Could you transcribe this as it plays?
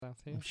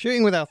Althea.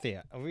 Shooting with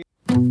Althea.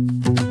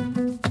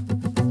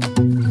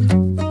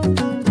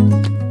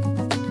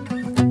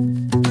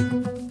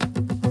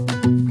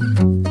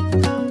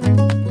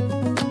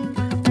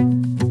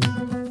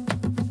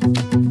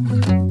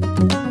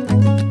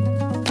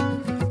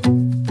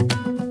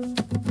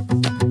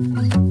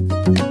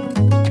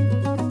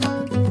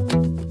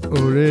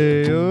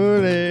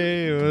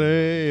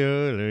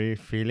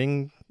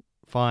 Feeling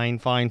fine.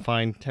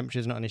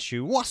 Temperature's not an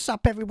issue. What's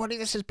up, everybody?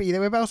 This is Be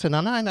There with Belson.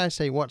 And I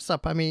say what's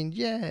up. I mean,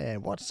 yeah,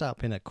 what's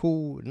up in a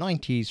cool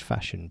 90s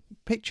fashion.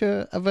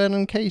 Picture of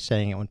Vernon Kay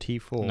saying it on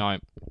T4. No.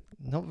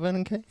 Not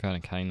Vernon Kay?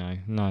 Vernon Kay, no.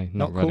 No, Not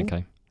not Vernon cool?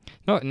 Kay.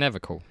 No, never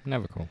cool.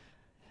 Never cool.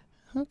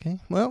 Okay,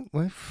 well,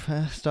 we've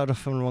started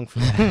off on the wrong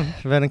foot.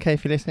 Vernon Kay,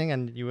 if you're listening,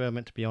 and you were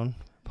meant to be on.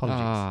 Apologies.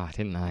 Ah,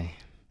 didn't I?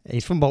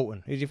 He's from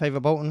Bolton. Who's your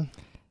favourite Bolton?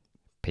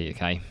 Peter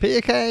Kay.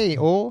 Peter Kay,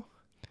 or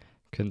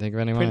Couldn't think of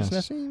anyone Prince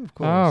else. Nassim, of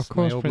course. Oh, of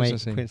course, My old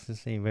Prince mate, Nassim. Prince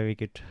Nassim, very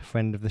good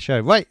friend of the show.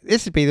 Right,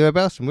 this is Be There with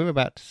Belson. We're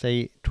about to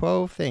say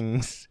 12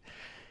 things.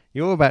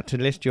 You're about to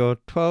list your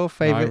 12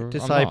 favourite I'm not,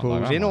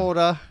 disciples though, in am I?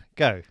 order.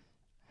 Go.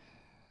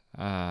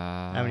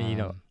 How many you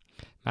know?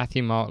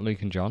 Matthew, Mark,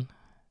 Luke and John.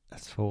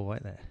 That's 4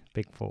 right there.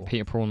 Big 4.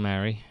 Peter, Paul and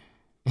Mary.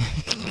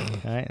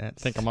 Right, I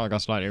that's think I might have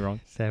got slightly wrong.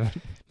 7.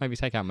 Maybe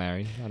take out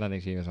Mary. I don't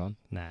think she was on.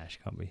 Nah, she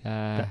can't be.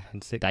 Uh,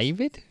 And 6.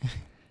 David?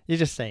 You're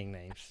just saying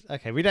names.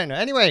 Okay, we don't know.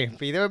 Anyway,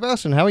 Be There with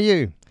Belson. How are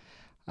you?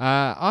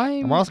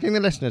 I'm asking the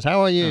listeners,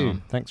 how are you?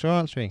 Oh. Thanks for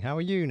answering. How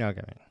are you now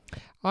going?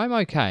 I'm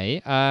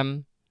okay.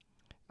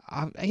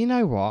 You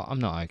know what? I'm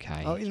not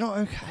okay. Oh, he's not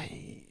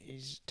okay.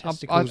 His I-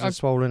 testicles I- are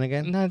swollen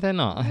again. No, they're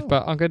not. Oh.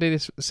 But I'm going to do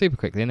this super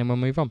quickly and then we'll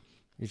move on.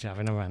 He's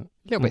having a rant.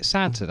 A little bit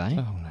sad today.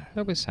 Oh, no. A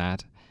little bit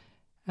sad.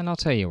 And I'll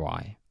tell you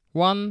why.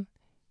 One,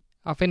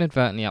 I've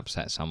inadvertently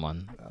upset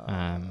someone.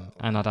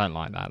 And I don't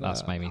like that.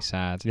 That's made me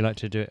sad. You like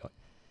to do it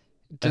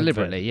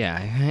Deliberately,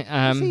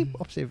 yeah. is he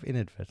opposite of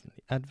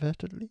inadvertently?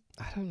 Advertently?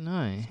 I don't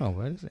know. It's not a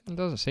word, is it? It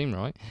doesn't seem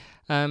right.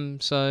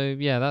 So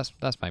yeah,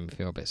 that's made me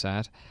feel a bit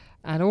sad.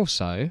 And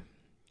also,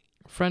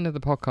 friend of the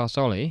podcast,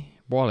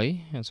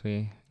 Wally, as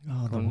we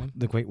Oh, Go on then.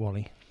 the great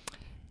Wally.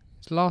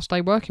 it's last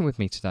day working with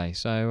me today.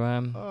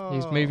 So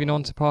he's moving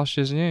on to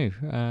pastures new.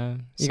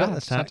 You got the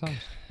sad sack.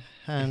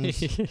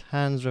 times.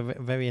 Hands were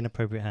very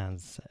inappropriate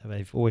hands.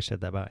 They've always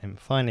said that about him.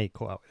 Finally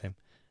caught up with him.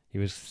 He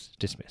was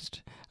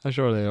dismissed. I'm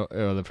sure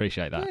he'll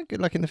appreciate that. Yeah,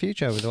 good luck in the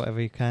future with whatever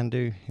you can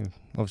do. He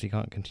obviously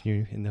can't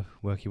continue in the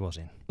work he was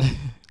in. Good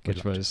Which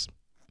luck. was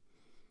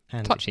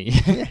Handy. touchy.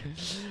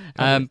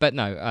 Yeah. But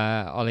no,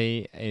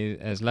 Ollie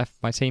has left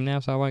my team now,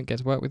 so I won't get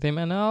to work with him,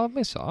 and I'll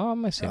miss him.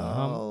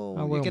 Oh,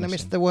 I will you're going to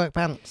miss him. the work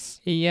pants.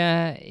 He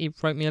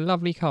wrote me a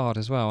lovely card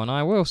as well, and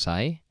I will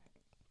say,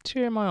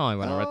 tear in my eye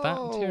when I read that.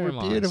 Oh, Tear in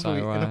my beautiful. eye.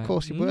 So, And of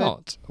course you were.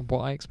 Not what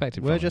I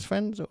expected. We're from just him.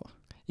 friends? Or?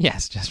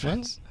 Yes, just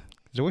friends.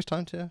 There's always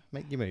time to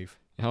make you move.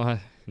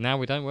 Now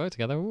we don't work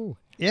together. Ooh.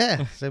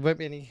 Yeah, so there won't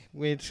be any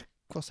weird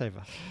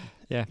crossover.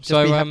 Yeah. Just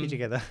so be happy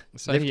together.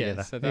 So live yeah.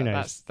 together. So Who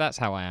knows? that's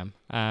how I am.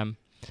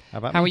 How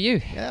about How me? are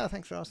you? Yeah,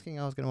 thanks for asking.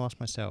 I was going to ask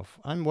myself.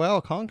 I'm well.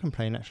 I can't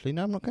complain, actually.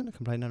 No, I'm not going to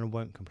complain, and I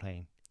won't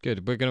complain.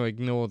 Good. We're going to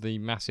ignore the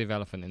massive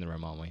elephant in the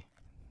room, aren't we?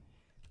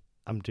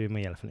 I'm doing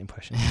my elephant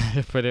impression.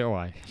 Put it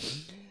away.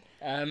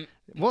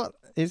 What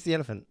is the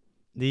elephant?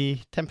 The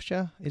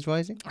temperature is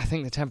rising? I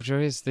think the temperature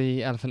is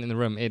the elephant in the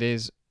room. It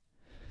is.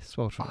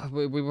 Sweltering.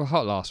 We were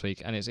hot last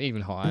week, and it's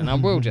even hotter. And I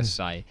will just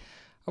say,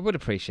 I would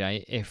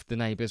appreciate if the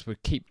neighbours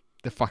would keep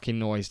the fucking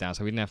noise down,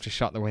 so we didn't have to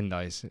shut the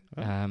windows.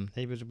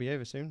 Neighbours will be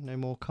over soon. No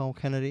more Carl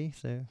Kennedy,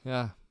 so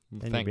Yeah.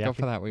 then Thank you'll be God happy.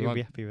 for that. You'll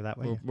be happy with that,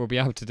 won't you? We'll be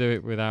able to do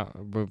it without.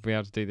 We'll be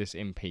able to do this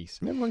in peace.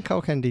 Remember when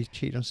Carl Kennedy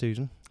cheated on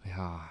Susan?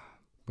 Yeah.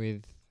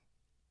 With.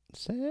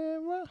 Sarah?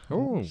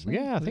 Oh, Sarah?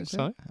 yeah, I Was it think so.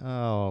 Sarah?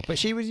 Oh, but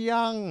she was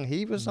young.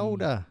 He was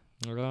older.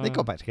 They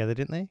got back together,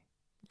 didn't they?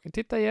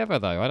 Did they ever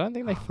though? I don't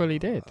think they fully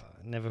did.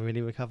 Never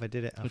really recovered,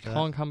 did it? We After that?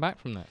 can't come back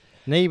from that.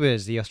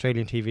 Neighbours, the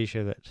Australian TV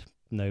show that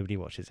nobody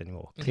watches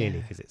anymore, clearly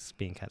because it's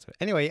being cancelled.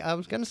 Anyway, I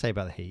was going to say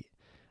about the heat,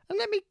 and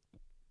let me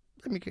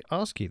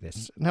ask you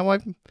this. Now,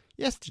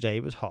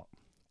 yesterday was hot.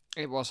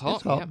 It was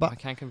hot, hot, but I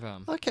can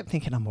confirm. I kept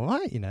thinking I'm all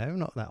right,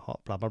 not that hot,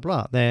 blah blah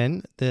blah.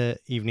 Then the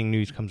evening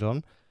news comes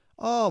on.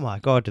 Oh my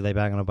God, do they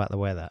bang on about the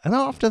weather? And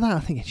after that,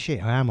 I'm thinking,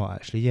 shit, I am hot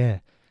actually, yeah.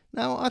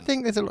 Now, I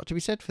think there's a lot to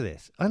be said for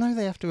this. I know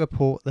they have to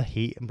report the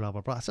heat and blah,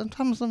 blah, blah.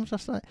 Sometimes I'm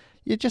just like,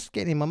 you're just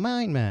getting in my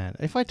mind, man.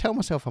 If I tell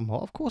myself I'm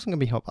hot, of course I'm going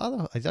to be hot. But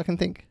otherwise, I can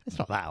think, it's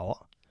not that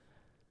hot.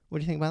 What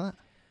do you think about that?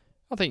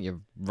 I think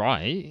you're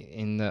right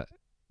in that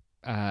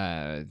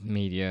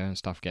media and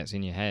stuff gets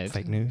in your head.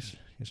 Fake news,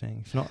 you're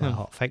saying? It's not that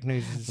hot. Fake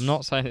news is... I'm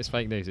not saying it's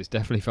fake news. It's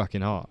definitely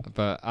fucking hot.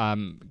 But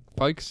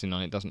focusing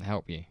on it doesn't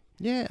help you.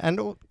 Yeah, and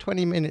all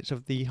 20 minutes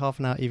of the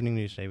half-an-hour evening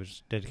news day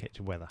was dedicated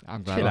to weather.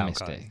 I'm glad Chill I out, missed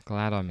guys. it.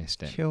 Glad I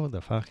missed it. Chill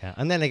the fuck out.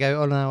 And then they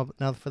go, oh,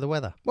 now for the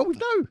weather. Well, we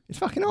know. It's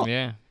fucking hot.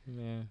 Yeah.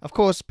 Of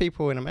course,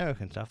 people in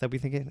America and stuff, they'll be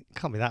thinking, it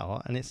can't be that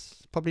hot, and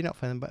it's probably not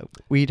for them, but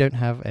we don't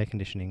have air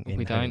conditioning in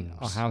We don't. homes.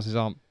 Our houses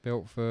aren't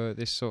built for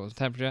this sort of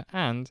temperature,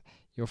 and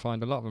you'll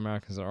find a lot of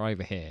Americans that are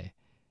over here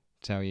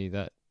tell you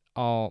that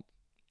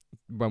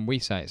when we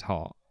say it's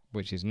hot,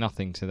 which is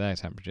nothing to their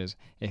temperatures,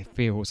 it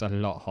feels a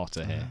lot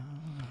hotter here.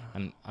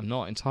 And I'm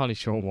not entirely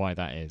sure why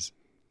that is.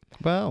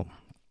 Well,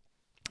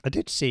 I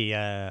did see,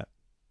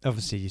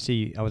 obviously, you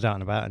see, I was out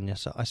and about, and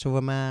yes, I saw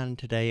a man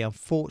today,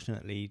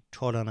 unfortunately,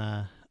 trod on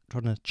a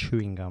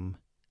chewing gum.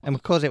 And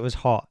because it was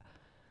hot,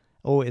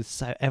 it's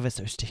so ever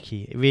so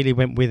sticky. It really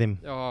went with him.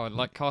 Oh,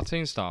 like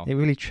cartoon style. It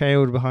really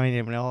trailed behind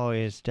him, and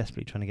he was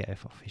desperately trying to get it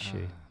off his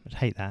shoe. I'd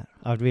hate that.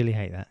 I'd really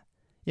hate that.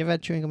 You ever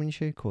had chewing gum in your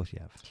shoe? Of course you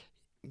have.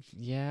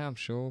 Yeah, I'm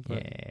sure. But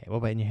Yeah. What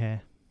about in your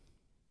hair?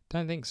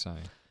 don't think so.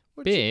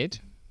 What's Beard?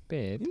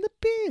 In the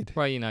beard.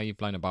 Well, you've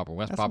blown a bubble.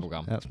 That's bubble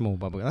gum. That's more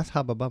bubble gum. That's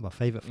Hubba Bubba.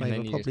 Favourite And then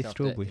flavour, you probably just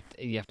strawberry.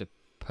 You have to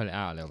pull it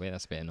out a little bit.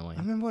 That's a bit I annoying.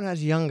 remember when I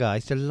was younger, I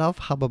used to love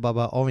Hubba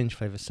Bubba orange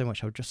flavour so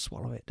much I would just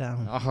swallow it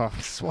down. Oh,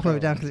 Swallow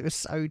it down because it was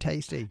so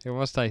tasty. It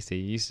was tasty.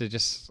 You used to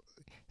just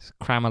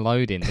cram a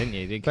load in, didn't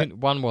you?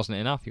 One wasn't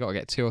enough. You got to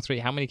get 2 or 3.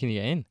 How many can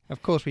you get in?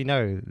 Of course, we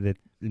know the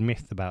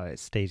myth about it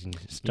stays in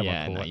your stomach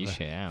Yeah, or no, whatever you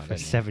shit it out. for don't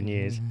you? 7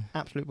 years.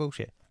 Absolute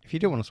bullshit. If you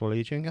do want to swallow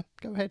your chewing gum,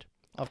 go ahead.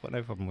 I've got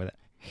no problem with it.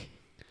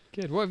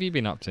 Good. What have you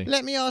been up to?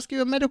 Let me ask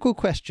you a medical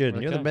question.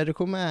 You're the Okay.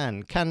 medical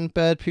man. Can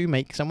bird poo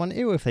make someone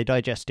ill if they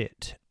digest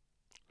it?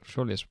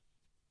 Surely it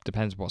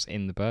depends what's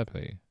in the bird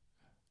poo.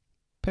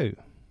 Poo.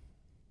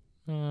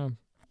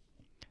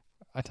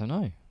 I don't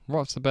know.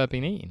 What's the bird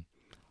been eating?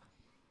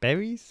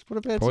 Berries? What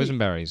are birds Poison eat?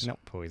 berries.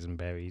 Not poison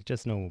berries,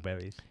 just normal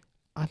berries.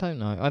 I don't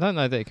know. I don't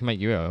know that it can make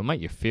you ill. It'll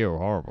make you feel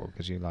horrible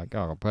because you're like,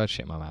 oh, I got bird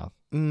shit in my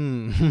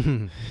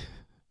mouth.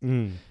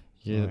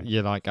 Right.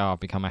 You're like, oh, I've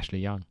become Ashley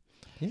Young.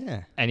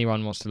 Yeah.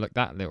 Anyone wants to look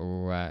that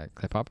little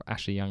clip up,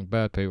 Ashley Young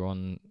bird poo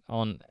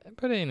on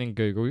put it in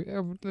Google.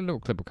 The little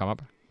clip will come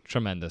up.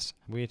 Tremendous.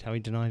 Weird how he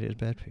denied it as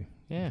bird poo.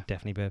 Yeah.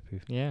 Definitely bird poo.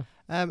 Yeah.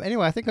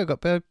 Anyway, I think I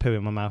got bird poo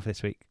in my mouth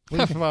this week.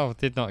 What do you Well,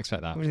 did not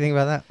expect that. what do you think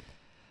about that?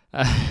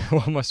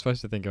 What am I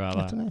supposed to think about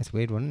I that? don't know. It's a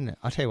weird one, isn't it?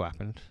 I'll tell you what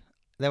happened.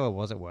 There I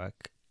was at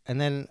work,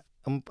 and then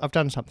I've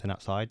done something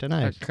outside. Don't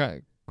know.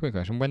 Quick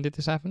question. When did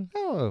this happen?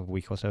 Oh, a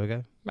week or so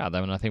ago. Well,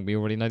 then I think we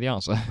already know the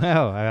answer.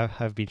 Well, I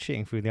have been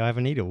shitting through the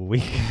Ivan needle all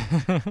week.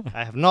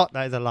 I have not.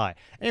 That is a lie.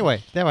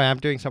 Anyway, there I am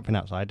doing something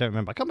outside. I don't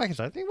remember. I come back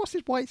inside. I think, what's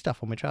this white stuff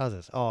on my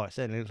trousers? Oh, it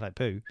certainly looks like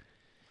poo.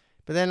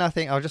 But then I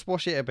think I'll just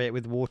wash it a bit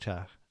with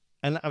water.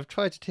 And I've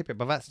tried to tip it,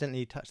 but I've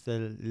accidentally touched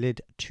the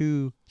lid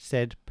to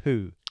said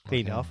poo.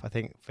 Cleaned it Okay. off. I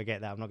think,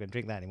 forget that. I'm not going to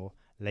drink that anymore.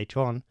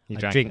 Later on, You I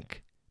drank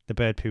drink the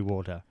bird poo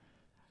water.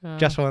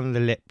 Just on the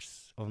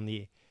lips.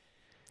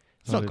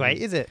 It's not great,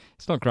 is it?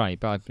 It's not great,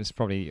 but it's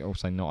probably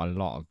also not a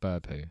lot of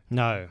bird poo.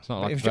 No. It's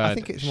not But like I bird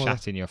think it's more.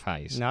 shat in your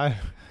face. No,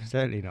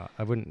 certainly not.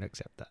 I wouldn't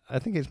accept that. I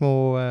think it's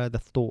more the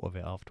thought of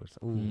it afterwards.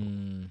 Ooh.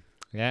 Mm.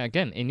 Yeah,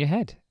 again, in your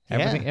head. Yeah.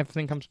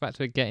 Everything comes back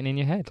to it getting in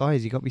your head.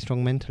 Guys, you got to be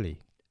strong mentally.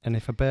 And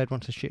if a bird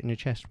wants to shit in your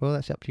chest, well,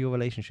 that's up to your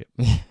relationship.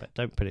 But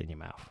don't put it in your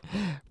mouth.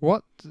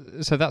 What?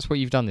 So that's what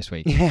you've done this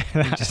week? Yeah,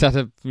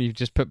 You've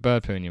just put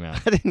bird poo in your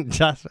mouth, I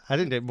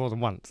didn't do it more than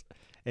once.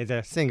 It's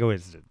a single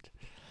incident.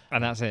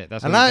 and that's it.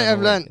 That's And what you've I've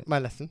done all week. learnt my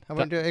lesson. I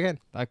won't do it again.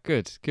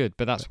 Good.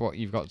 But that's what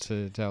you've got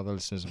to tell the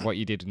listeners. What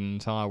you did an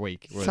entire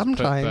week was put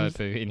Sometimes- bird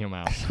poo in your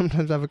mouth.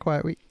 Sometimes I have a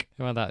quiet week.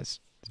 Well, that's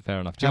fair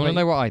enough. Do you How want to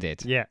about know what I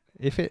did? Yeah.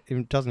 If it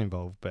doesn't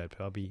involve bird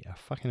poo, I'll be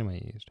fucking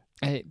amazed.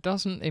 It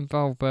doesn't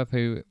involve bird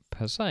poo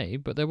per se,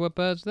 but there were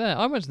birds there.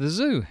 I went to the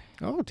zoo.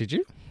 Oh, did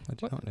you? I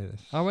did What? not know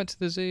this. I went to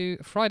the zoo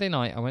Friday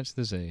night. I went to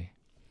the zoo.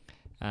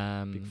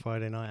 Big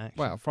Friday night action.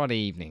 Well, Friday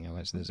evening I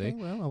went to the Okay, zoo.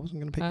 well, I wasn't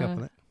going to pick you up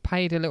on it.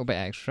 Paid a little bit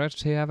extra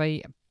to have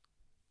a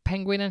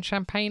penguin and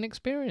champagne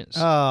experience.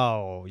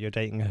 Oh, you're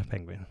dating a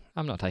penguin.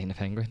 I'm not taking a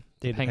penguin.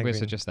 Did the Penguins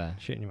penguin are just there.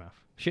 shit in your mouth?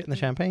 Shit in the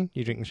champagne?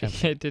 You drink the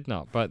champagne? It did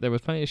not, but there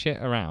was plenty of shit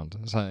around.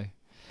 So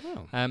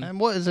Oh. Um, And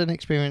what does an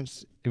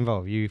experience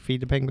involve? You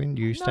feed the penguin?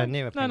 You stand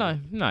near a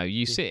penguin? no.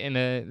 You sit in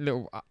a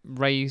little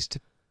raised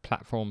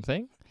platform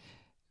thing.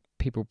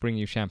 People bring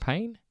you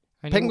champagne.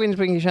 And Penguins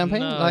bring you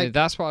champagne? No,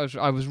 that's what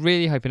I was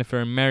really hoping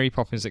for a Mary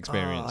Poppins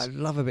experience. Oh, I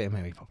love a bit of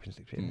Mary Poppins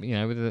experience. You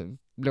know, with a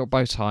little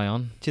bow tie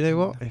on. Do you know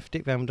what? If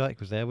Dick Van Dyke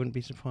was there, I wouldn't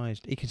be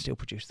surprised. He can still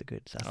produce the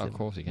goods. That's Oh, of the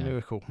course he can.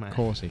 miracle, man. Of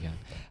course he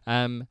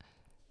can.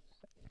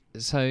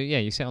 So yeah,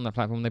 you sit on that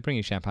platform. They bring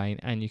you champagne,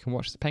 and you can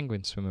watch the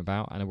penguins swim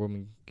about. And a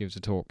woman gives a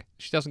talk.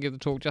 She doesn't give the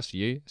talk just to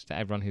you; it's to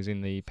everyone who's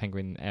in the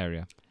penguin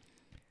area.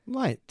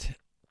 Right.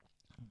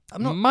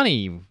 I'm not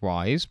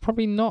Money-wise,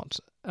 probably not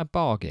a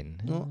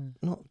bargain.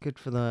 not good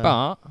for the...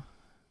 But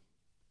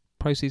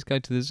proceeds go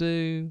to the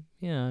zoo.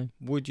 You know,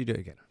 would you do it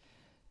again?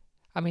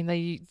 I mean,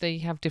 they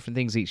have different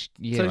things each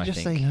year. So I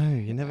just think. say no.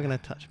 You're never going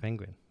to touch a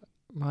penguin.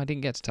 Well, I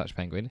didn't get to touch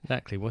penguin.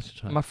 Exactly. What's the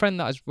time? My friend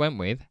that I went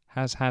with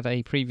has had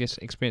a previous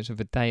experience of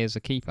a day as a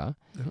keeper.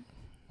 Uh-huh.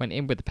 Went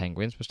in with the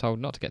penguins, was told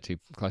not to get too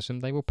close to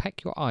them. They will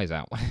peck your eyes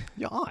out.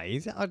 Your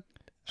eyes?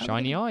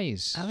 Shiny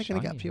eyes. How are they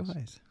going to get up to your Shiny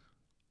eyes?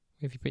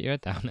 If you put your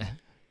head down there.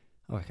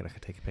 I reckon I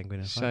could take a penguin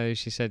and fight. So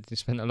she said they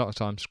spent a lot of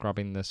time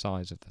scrubbing the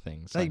sides of the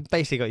things. They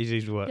basically got you to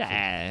do the work. for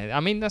them. Yeah,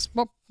 I mean, that's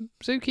what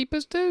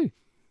zookeepers do.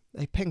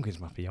 Hey, penguins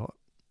must be hot.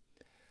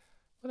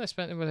 Well, they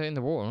spent it in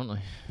the water, aren't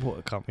they?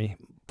 Water can't be. It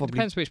Probably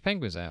depends which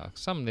penguins they are.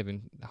 Some live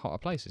in hotter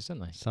places, don't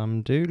they?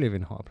 some do live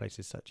in hotter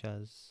places, such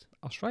as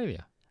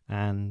Australia.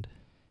 And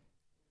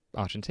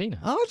Argentina.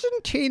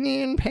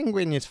 Argentinian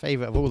penguin is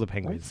favourite of all the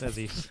penguins. As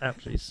he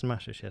absolutely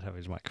smashed the shit out of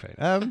his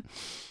microphone.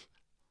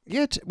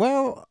 Yeah,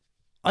 well,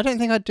 I don't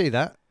think I'd do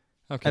that.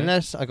 Okay.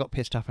 Unless I got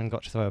pissed up and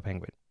got to throw a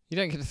penguin. You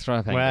don't get to throw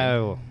a penguin.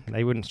 Well,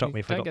 they wouldn't stop You me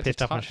if I don't got get to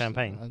pissed up on touch-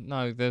 champagne.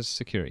 No, there's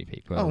security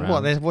people Oh, around.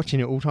 what? They're watching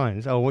it all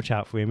times. Oh, watch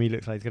out for him. He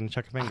looks like he's going to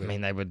chuck a I penguin.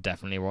 mean, they would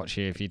definitely watch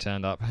you if you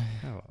turned up.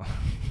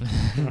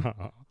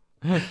 Oh.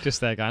 Just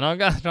there going, I'm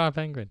going to try a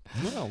penguin.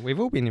 Well, we've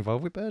all been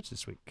involved with birds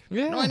this week.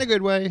 Yeah. Not in a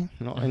good way.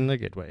 Not in the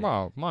good way.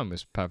 Well, mine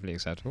was perfectly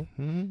acceptable.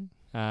 Mhm.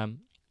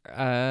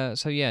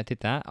 So yeah, I did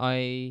that.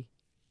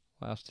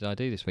 What else did I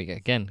do this week?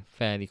 Again,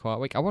 fairly quiet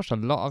week. I watched a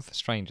lot of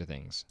Stranger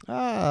Things.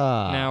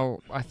 Now,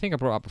 I think I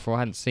brought up before I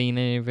hadn't seen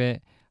any of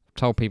it.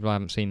 Told people I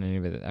haven't seen any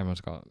of it. That everyone's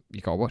got,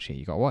 you got to watch it.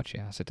 You got to watch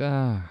it. I said,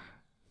 all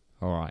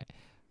right.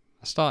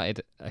 I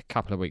started a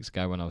couple of weeks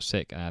ago when I was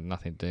sick and I had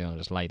nothing to do, and I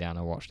just lay down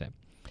and watched it.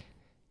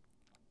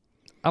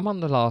 I'm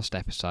on the last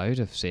episode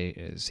of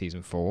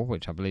season 4,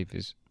 which I believe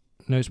is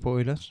No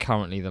spoilers.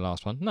 currently the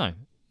last one. No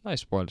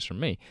spoilers from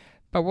me.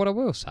 But what I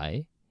will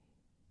say,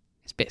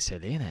 it's a bit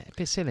silly, isn't it? A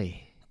bit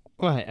silly.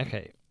 Right,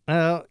 okay.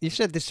 You've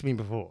said this to me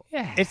before.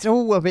 Yeah. It's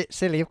all a bit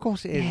silly. Of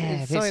course it is. Yeah,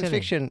 It's a bit science silly.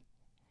 fiction.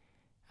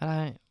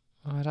 I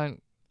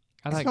don't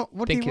It's not-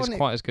 what do think you it's want it-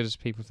 quite as good as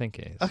people think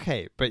it is.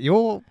 Okay, but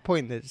your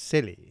point that's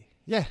silly.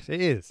 Yes,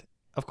 it is.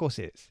 Of course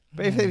it is.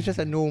 But if it was just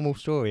a normal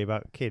story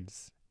about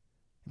kids,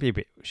 it'd be a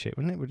bit shit,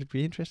 wouldn't it? Would it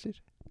be interested?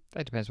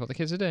 It depends what the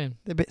kids are doing.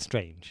 They're a bit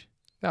strange.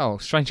 Oh,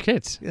 strange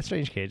kids. They're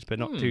strange kids, but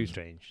not too Hmm.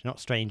 strange. Not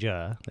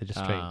stranger. They're just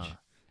strange. Ah.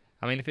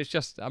 I mean, if it's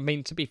just,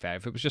 to be fair,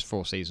 if it was just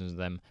 4 seasons of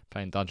them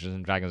playing Dungeons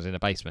and Dragons in a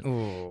basement,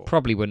 Oh,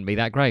 probably wouldn't be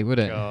that great, would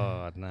it?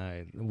 God,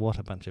 no. What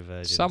a bunch of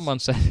virgins. Someone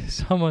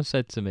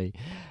said to me,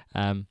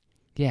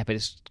 yeah, but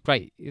it's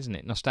great, isn't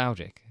it?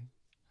 Nostalgic. I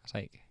was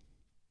like,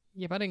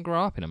 yeah, but I didn't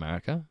grow up in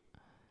America.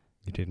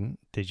 You didn't?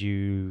 Did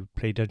you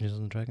play Dungeons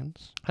and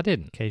Dragons? I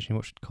didn't. Occasionally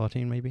watch a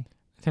cartoon, maybe?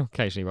 I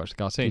occasionally watched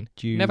the cartoon.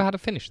 Did you Never had to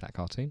finish that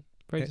cartoon.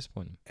 Very Eh.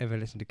 disappointing. ever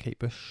listen to Kate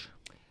Bush?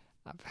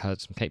 I've heard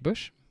some Kate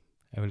Bush.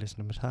 Ever listen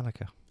to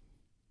Metallica?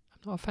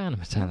 I'm not a fan of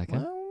Metallica.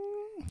 Well,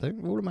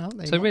 don't rule them out.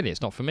 So really, it's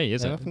not for me,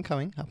 is They're it? up and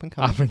coming. Up and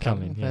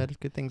coming, I've yeah. heard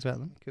good things about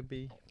them. Could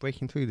be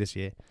breaking through this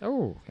year.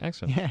 Oh,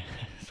 excellent. Yeah,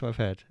 that's what I've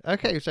heard.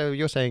 Okay, so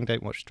you're saying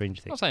don't watch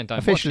Stranger I'm not Things. saying don't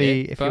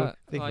Officially, watch it, if you're but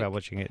thinking about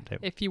watching it,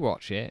 don't. if you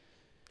watch it,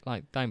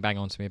 don't bang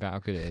on to me about how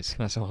good it is.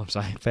 That's all I'm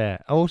saying.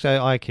 Fair.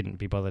 Also, I couldn't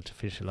be bothered to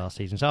finish the last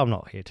season, so I'm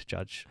not here to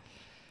judge.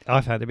 I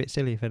found it a bit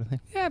silly, if anything.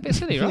 Yeah, a bit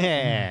silly, right?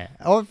 Yeah.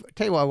 I'll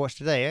tell you what I watched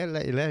today.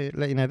 Let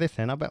you know this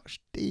then. I watched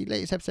the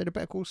latest episode of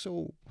Better Call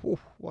Saul. Ooh,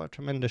 what a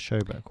tremendous show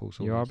Better Call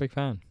Saul You are a is. big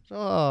fan.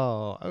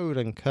 Oh,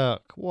 Odin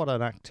Kirk. What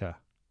an actor.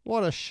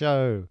 What a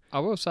show. I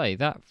will say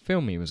that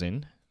film he was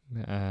in,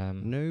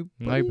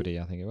 Nobody,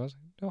 I think it was.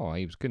 Oh,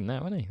 he was good in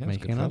that, wasn't he? That was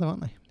Making good another, film.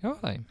 aren't they? Oh, are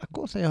they? Of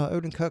course they are.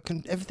 Odin Kirk,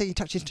 and everything he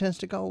touches turns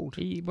to gold.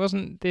 He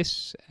wasn't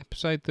this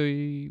episode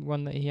the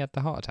one that he had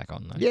the heart attack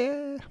on, though?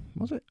 Yeah,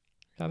 was it?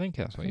 I think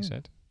that's what he Hmm.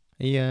 said.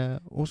 He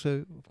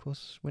also, of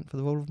course, went for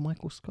the role of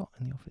Michael Scott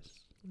in The Office.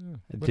 Yeah.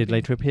 Did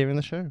later appear in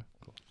the show.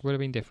 Would have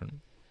been different.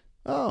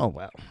 Oh,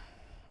 well.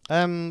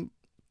 I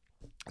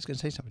was going to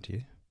say something to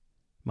you.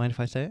 Mind if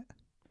I say it?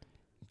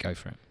 Go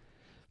for it.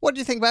 What do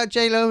you think about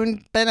J-Lo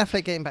and Ben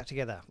Affleck getting back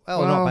together?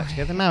 Well, not Well- back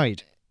together,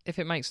 married. If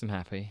it makes them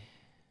happy,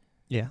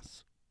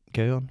 Yes.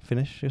 Go on,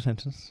 finish your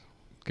sentence.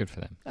 good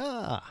for them.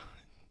 They're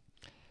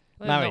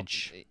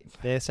Marriage.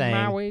 not- They're saying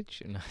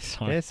Marriage? No,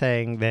 sorry. they're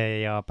saying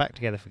they are back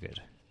together for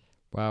good.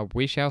 Well,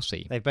 we shall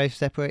see. They both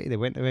separated. They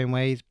went their own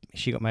ways.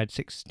 She got married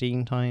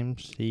 16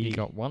 times. He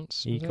got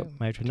once. He was got it?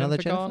 married to another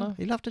Jennifer Jennifer. Garner?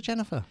 He loved a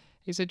Jennifer.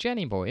 He's a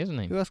Jenny boy, isn't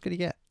he? Who else could he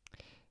get?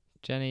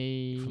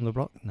 Jenny. From the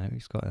block? No,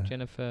 he's got a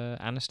Jennifer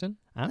Aniston.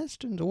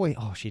 Aniston's always.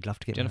 Oh, she'd love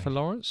to get Jennifer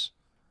married. Lawrence.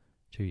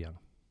 Too young.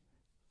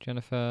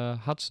 Jennifer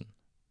Hudson.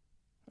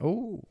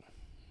 Oh,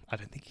 I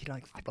don't think he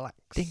likes the blacks.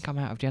 Think I'm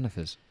out of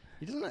Jennifer's.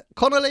 He doesn't like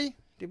Connolly.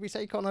 Did we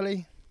say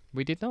Connolly?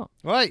 We did not.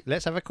 Right,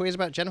 let's have a quiz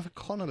about Jennifer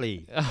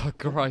Connolly. Oh,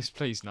 Christ,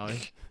 please no.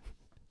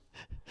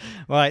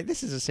 Right,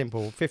 this is a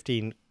simple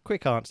 15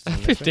 quick answers. on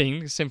this one.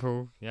 15,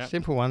 simple. Yeah.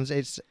 Simple ones.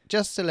 It's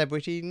just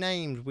celebrity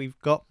names. We've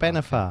got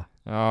Bennifer.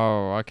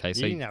 Oh, okay.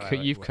 So You know how it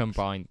you've works.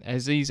 combined.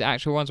 Is these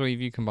actual ones or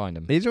have you combined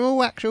them? These are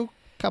all actual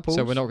couples.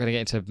 So we're not going to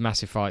get into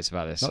massive fights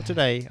about this. Not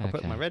today. I'll put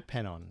Okay. my red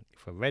pen on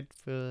for red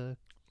for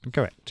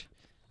correct.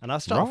 And I'll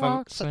start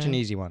from such an Roxanne.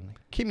 easy one.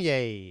 Kim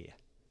Ye.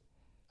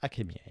 A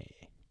Kim Ye.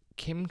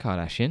 Kim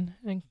Kardashian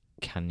and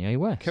Kanye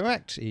West.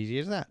 Correct. Easy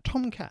as that.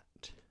 Tomcat.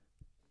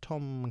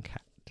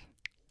 Tomcat.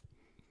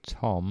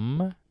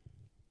 Tom,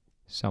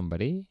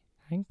 somebody,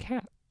 and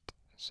Cat,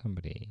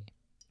 somebody.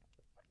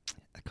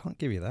 I can't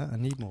give you that. I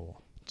need more.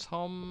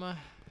 Tom, I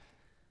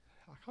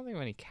can't think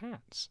of any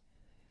cats.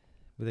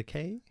 With a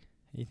K?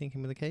 Are you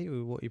thinking with a K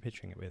or what are you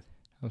picturing it with?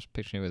 I was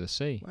picturing it with a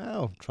C.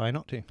 Well, try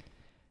not to.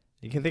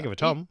 You can think of a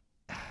Tom.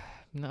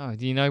 No,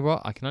 do you know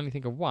what? I can only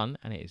think of one,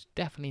 and it is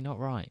definitely not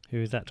right. Who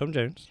is that? Tom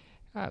Jones?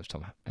 That was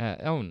Tom. I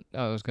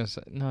was going to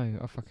say no.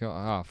 I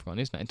forgot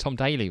his name. Tom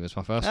Daly was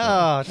my first one.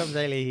 Oh, Tom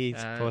Daly.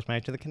 He's of course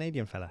married to the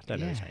Canadian fella. Don't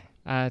know his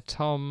name.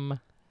 Tom.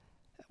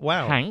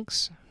 Wow.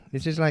 Hanks.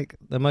 This is like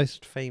the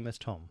most famous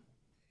Tom.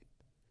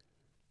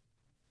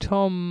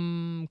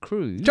 Tom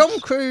Cruise. Tom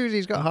Cruise.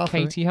 He's got half.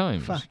 Katie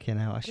Holmes. Fucking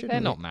hell! They're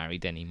not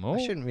married anymore.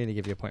 I shouldn't really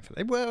give you a point for that.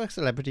 They were a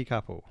celebrity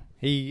couple.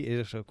 He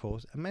is, of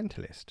course, a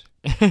mentalist.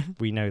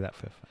 We know that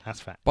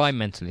as fact. By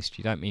mentalist,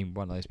 you don't mean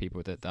one of those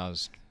people that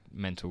does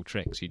mental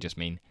tricks. You just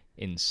mean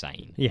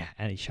insane. Yeah,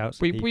 and he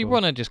shouts. We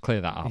want to just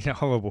clear that up. He's a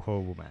horrible,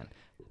 horrible man.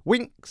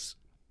 Winks.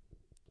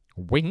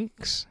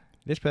 Winks.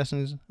 This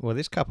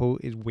couple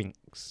is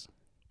Winks.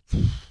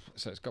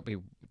 So it's got to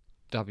be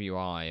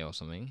WI or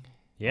something.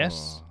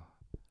 Yes.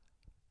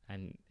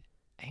 And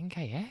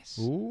NKS.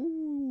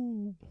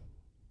 Ooh.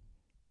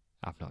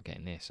 I'm not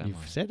getting this. You've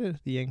said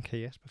the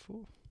NKS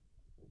before.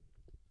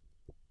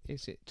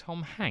 Is it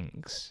Tom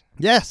Hanks?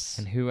 Yes.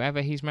 And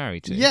whoever he's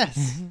married to?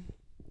 Yes.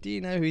 Do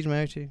you know who he's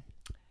married to?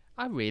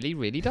 I really,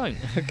 really don't.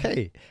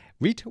 Okay.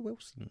 Rita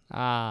Wilson.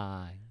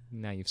 Now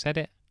you've said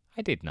it.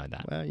 I did know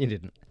that. Well, you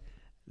didn't.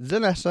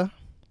 Zanessa.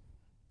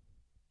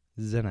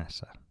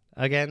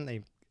 Again,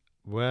 they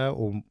were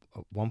all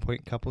 1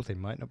 point couples. They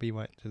might not be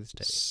right to this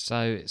day.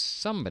 So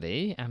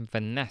somebody and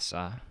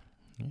Vanessa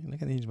Yeah,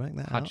 look at these, work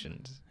that out.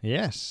 Hudgens.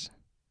 Yes.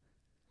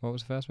 What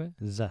was the first bit?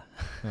 Z.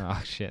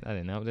 Oh shit, that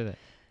didn't help, did it?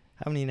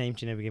 How many names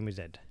do you know begin with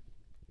Z?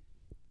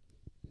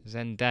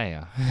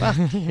 Zendaya.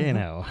 You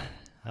know.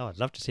 Oh, I'd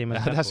love to see him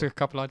as a That's couple. a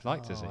couple I'd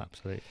like to see.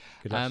 Absolutely.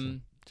 Good luck to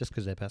them. Just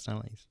because they're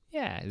personalities.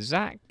 Yeah,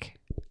 Zach.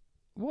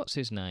 What's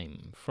his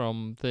name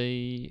from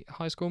the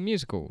High School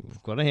Musical?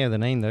 Got to hear the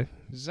name, though.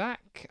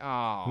 Zach.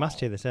 Oh,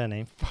 Must hear the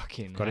surname.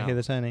 fucking. Got to hear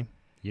the surname.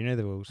 You know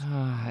the rules.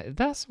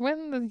 That's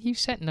when you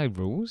set no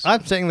rules.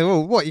 I'm setting the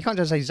rule. What? You can't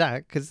just say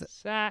Zach, because...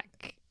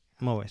 Zach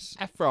Morris.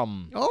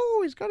 Efron.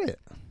 Oh, he's got it.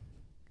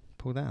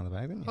 Pulled that out of the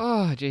bag, didn't you?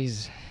 Oh,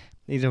 jeez.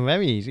 These are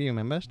very easy,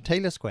 remember?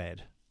 Taylor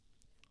Squared.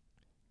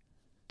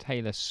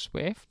 Taylor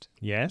Swift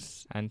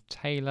Yes. and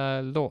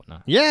Taylor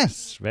Lautner.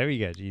 Yes. Very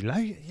good. You love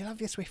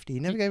your Swiftie. You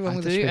never go wrong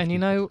with a Swiftie. And you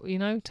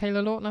know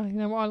Taylor Lautner. You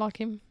know what I like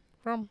him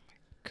from?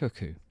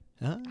 Cuckoo.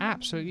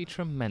 Absolutely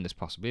tremendous.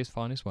 Possibly his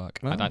finest work.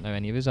 I don't know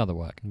any of his other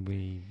work.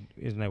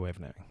 There's no way of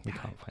knowing. We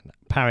can't find that.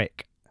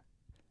 Parrick.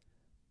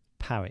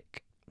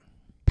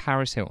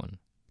 Paris Hilton.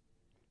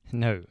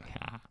 No.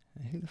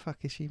 Who the fuck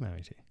is she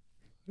married to?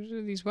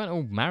 These weren't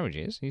all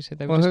marriages. You said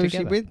they were Well, just who's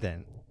together. she with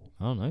then?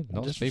 I don't know.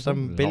 Lots Just of people.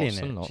 some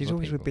billionaire. Lots She's of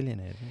always with people.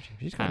 billionaires, isn't she?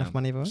 She's got enough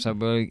money of her own. So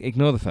we'll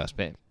ignore the first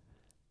bit.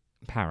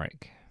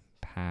 Rick.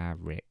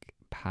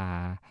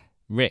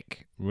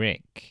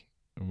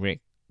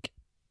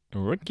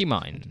 Ricky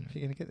Mine. If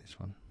you're going to get this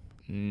one.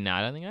 No, I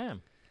don't think I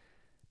am.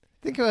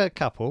 Think of a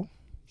couple.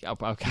 Oh,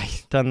 okay.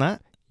 Done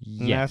that.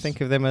 Yes. Now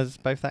think of them as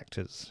both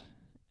actors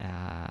in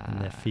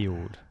their Ah,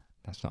 field.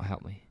 that's not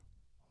helped me.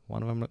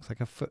 One of them looks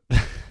like a foot.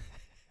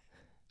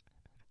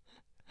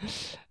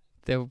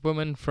 The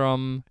woman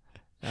from...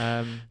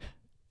 I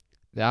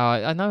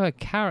know her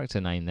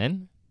character name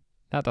then.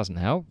 That doesn't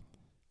help.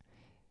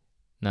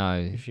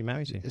 No. Who's she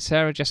married to?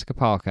 Sarah Jessica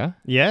Parker.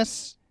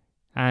 Yes.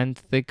 And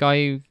the guy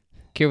who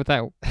killed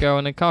that girl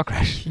in a car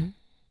crash.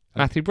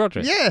 Matthew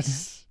Broderick.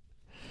 Yes.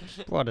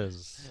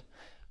 Brothers.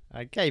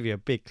 I gave you a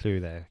big clue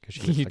there.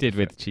 You did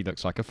with she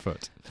looks like a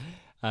foot.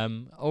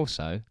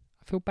 Also,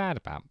 I feel bad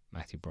about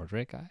Matthew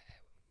Broderick. I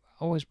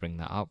always bring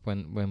that up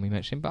when we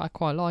mention him, but I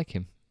quite like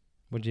him.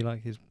 Would you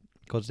like his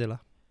Godzilla?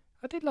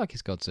 I did like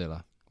his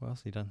Godzilla. What else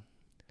has he done?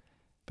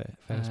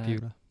 Ferris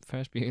Bueller.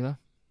 Ferris Bueller.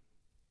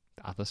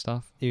 Other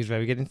stuff. He was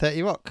very good in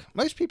 30 Rock.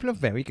 Most people are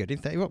very good in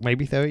 30 Rock.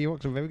 Maybe 30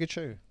 Rock's a very good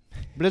show.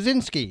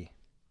 Blazinski.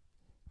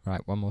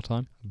 Right, one more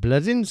time.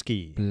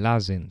 Blazinski.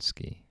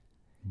 Blazinski.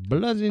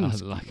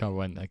 Blazinski. I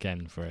went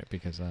again for it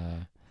because...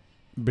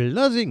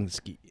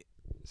 Blazinski.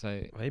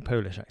 So Very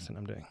Polish accent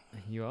I'm doing.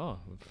 you are,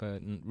 for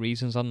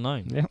reasons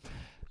unknown. Yep.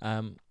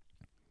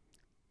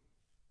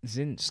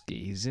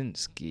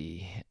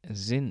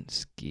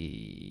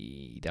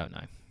 Zinski. Don't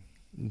know.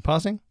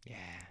 Passing? Yeah.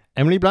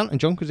 Emily Blunt and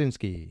John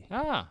Krasinski.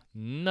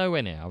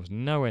 Nowhere near. I was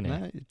nowhere near.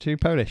 No, too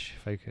Polish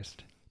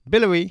focused.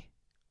 Billoway.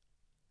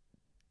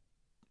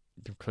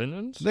 The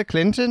Clintons? The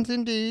Clintons,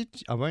 indeed.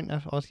 I won't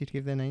ask you to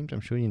give their names.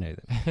 I'm sure you know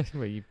them.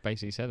 Well, you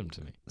basically said them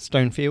to me.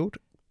 Stonefield.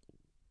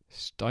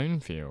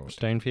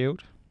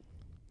 Stonefield.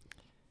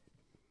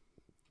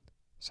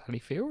 Sally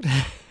Field?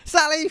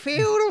 Sally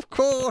Field, of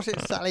course,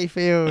 it's Sally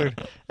Field.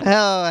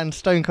 Oh, and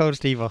Stone Cold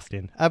Steve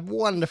Austin. A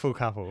wonderful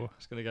couple. I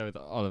was going to go with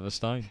Oliver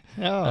Stone.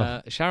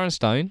 Oh. Sharon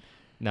Stone?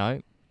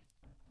 No.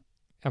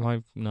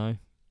 No.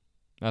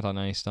 I don't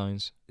know any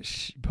Stones.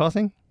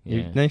 Passing?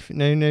 Yeah. No,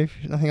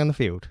 nothing on the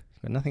field.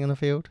 Got nothing on the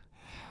field?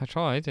 I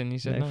tried and you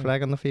said no. No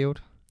flag on the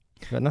field?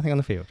 Got nothing on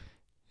the field?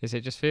 Is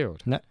it just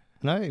Field? No,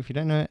 if you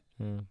don't know it,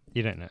 Mm.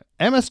 you don't know it.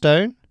 Emma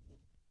Stone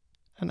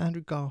and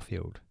Andrew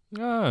Garfield.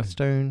 Oh.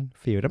 Stone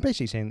Field. I'm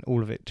basically saying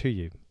all of it to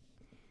you.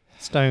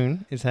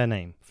 Stone is her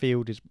name.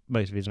 Field is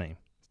most of his name.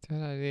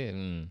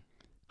 Mm.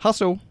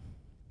 Hustle.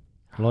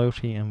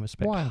 Loyalty and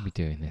respect. Why are we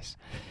doing this?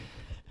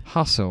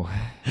 Hustle.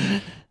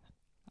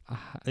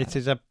 This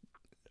is a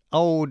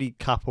oldie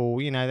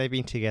couple. You know, they've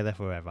been together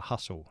forever.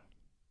 Hustle.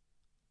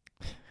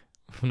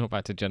 I'm not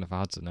back to Jennifer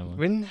Hudson, am I?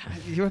 When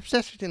you're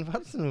obsessed with Jennifer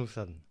Hudson all of a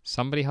sudden.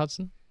 Somebody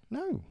Hudson?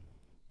 No.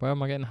 Where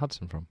am I getting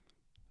Hudson from?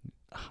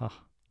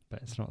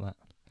 But it's not that.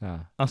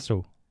 Ah,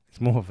 Hustle.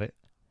 It's more of it.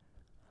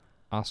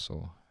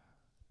 Hustle.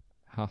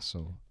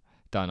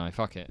 Don't know.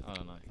 Fuck it. I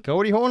don't know.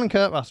 Goldie Hawn and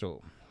Kurt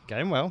Russell.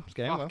 Going well. It's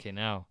going Fucking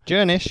hell. well.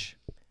 Jernish.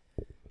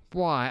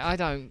 Why? I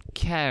don't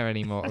care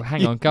anymore.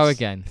 Hang on. Go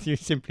again. You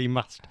simply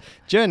must.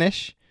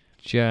 Jernish.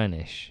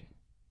 Jernish.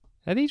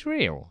 Are these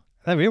real?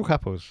 They're real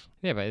couples.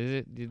 Yeah, but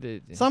is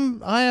it...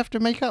 Some I have to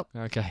make up.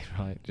 Okay,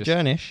 right. Just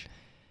Jernish.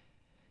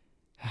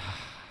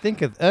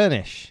 Think of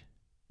Ernish.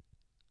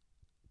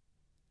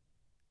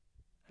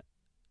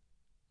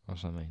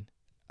 What's that mean?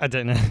 I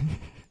don't know.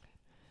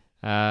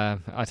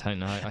 I don't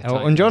know.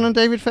 And John and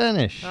David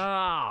Furnish.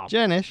 Ah,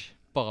 Jernish.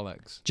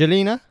 bollocks.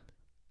 Jelena.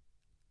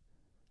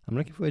 I'm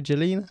looking for a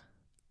Jelena.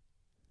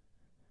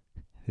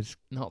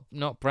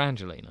 Not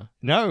Brangelina.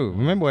 No,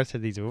 remember I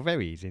said these are all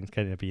very easy. It's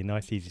going to be a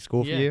nice, easy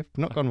score for you.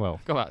 Not gone well.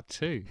 Got about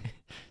 2.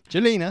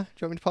 Jelena,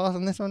 do you want me to pass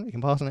on this one? You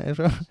can pass on it as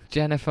well.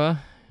 Jennifer.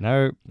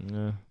 No.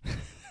 No.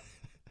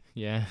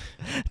 Yeah.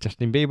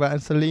 Justin Bieber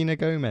and Selena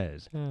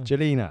Gomez. Yeah.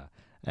 Jelena.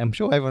 I'm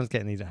sure everyone's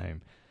getting these at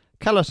home.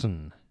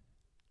 Callison.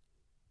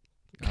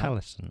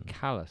 Callison.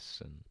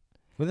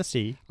 With a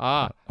C.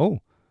 Oh.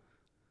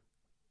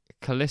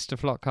 Callista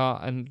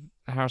Flockhart and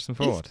Harrison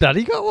Ford. It's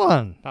bloody got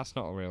one. That's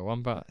not a real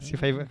one, but... That's your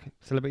favourite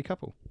celebrity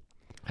couple.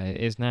 It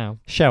is now.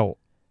 Shell.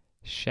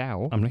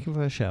 Shell? I'm looking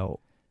for a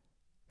Shell.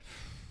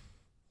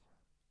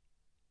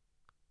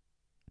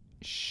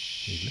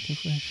 He's looking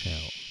for a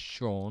Shell.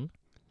 Sean.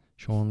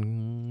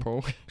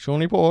 Paul.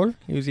 Shawnee Paul.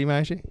 Who's he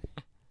married to?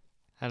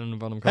 Helen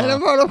Bonham Carter.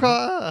 Helen Bonham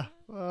Carter.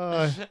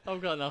 Oh.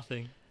 I've got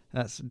nothing.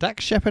 That's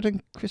Dax Shepard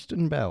and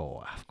Kristen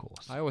Bell, of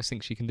course. I always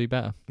think she can do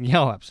better.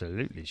 Yeah,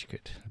 absolutely, she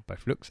could.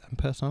 Both looks and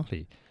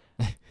personality.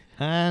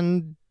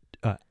 And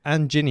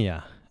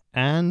Ginia.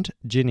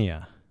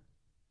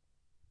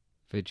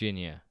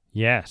 Virginia.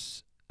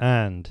 Yes.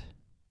 And.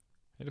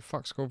 Who the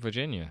fuck's called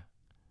Virginia?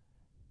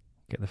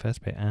 Get the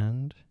first bit.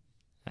 And.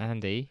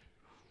 Andy.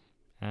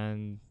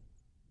 And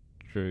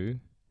Drew.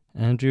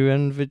 Andrew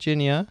and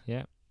Virginia.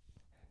 Yeah.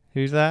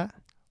 Who's that?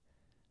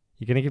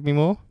 You going to give me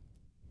more?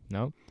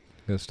 No.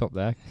 Gonna stop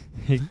there.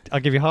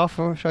 I'll give you half.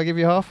 Or shall I give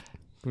you half?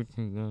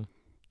 No.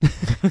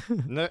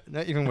 No,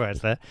 not even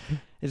words there.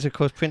 It's of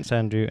course Prince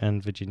Andrew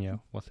and Virginia.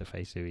 What's her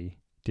face? Who he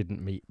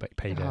didn't meet but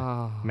paid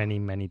her many,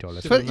 many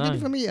dollars. Should've You didn't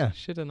even meet her.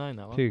 Should have known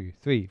that one. 2,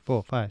 3,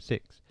 4, 5,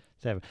 6,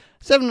 7.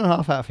 7.5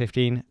 out of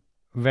 15.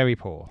 Very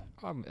poor.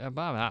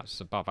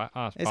 That's above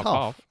that. It's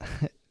half.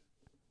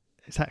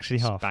 It's actually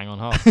half. Bang on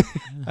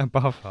half.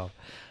 Above half.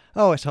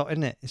 Oh, it's hot,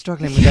 isn't it? It's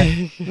struggling with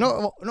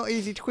that. Not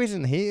easy to quiz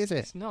in the heat, is it?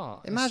 It's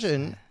not.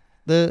 Imagine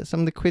some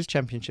of the quiz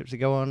championships that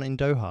go on in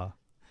Doha.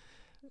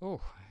 Oh,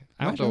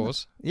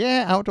 outdoors.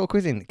 Yeah, outdoor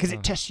quizzing because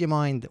it tests your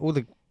mind. All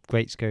the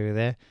greats go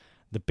there.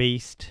 The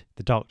Beast,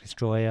 the Dark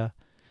Destroyer.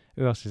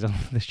 Who else is on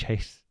the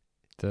chase?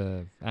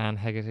 The Anne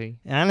Hegarty.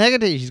 Anne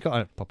Hegarty. She's got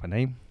a proper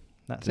name.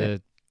 That's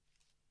it.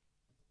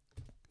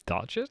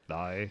 Duchess?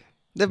 No.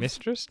 The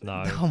Mistress?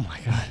 No. Oh my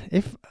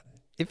god!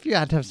 If you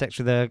had to have sex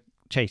with a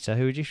chaser,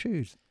 who would you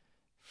choose?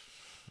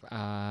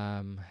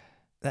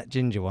 That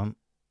ginger one.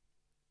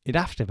 It'd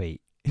have to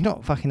be. You're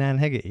not fucking Anne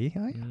Hegarty,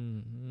 are you?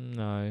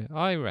 No,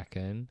 I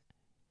reckon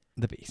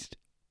the Beast.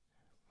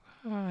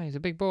 He's a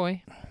big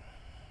boy.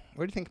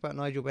 What do you think about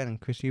Nigel Benn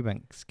and Chris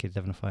Eubanks' kids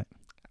having a fight?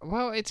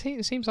 Well, it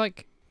seems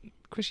like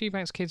Chris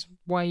Eubanks' kid's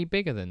way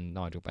bigger than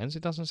Nigel Benn's.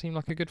 It doesn't seem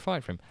like a good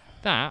fight for him.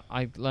 That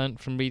I learnt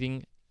from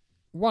reading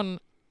one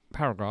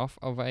paragraph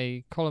of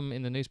a column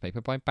in the newspaper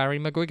by Barry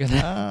McGuigan.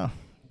 Ah,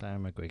 Barry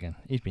McGuigan.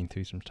 He's been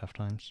through some tough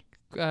times.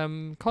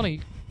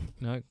 Connie,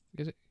 no,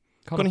 is it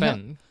Conor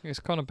Benn? It's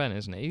Conor Benn,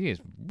 isn't it? He is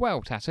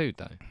well tattooed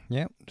though.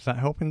 Yeah. Does that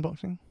help in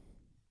boxing?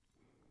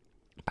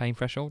 Pain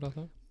threshold, I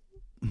think.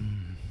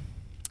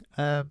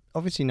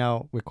 Obviously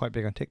now we're quite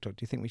big on TikTok.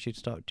 Do you think we should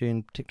start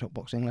doing TikTok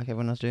boxing like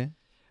everyone else doing?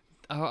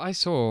 I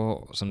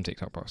saw some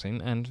TikTok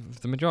boxing, and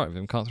the majority of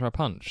them can't throw a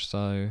punch.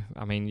 So,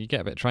 I mean, you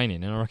get a bit of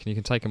training, and I reckon you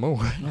can take them all.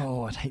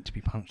 Oh, I'd hate to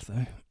be punched,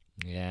 though.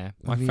 Yeah.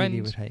 I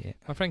really would hate it.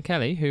 My friend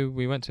Kelly, who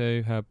we went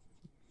to her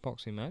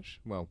boxing match,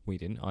 well, we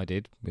didn't, I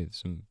did, with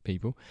some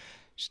people.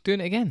 She's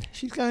doing it again.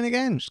 She's going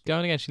again. She's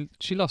going again.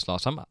 She lost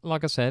last time.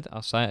 Like I said,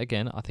 I'll say it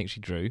again, I think she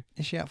drew.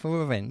 Is she out for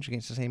revenge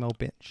against the same old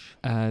bitch?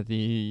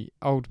 The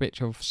old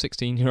bitch of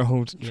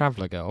 16-year-old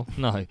traveller girl.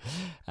 No.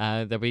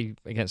 They'll be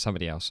against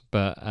somebody else.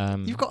 But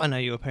you've got to know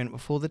your opponent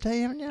before the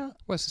day, haven't you?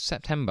 Well, it's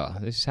September.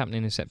 This is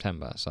happening in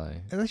September, so...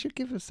 They should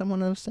give us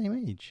someone of the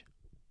same age.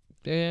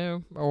 Yeah,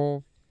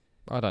 or...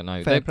 I don't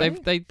know.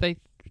 They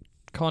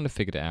kind of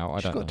figured it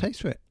out. She's got a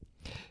taste for it.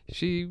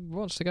 She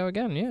wants to go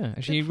again, yeah.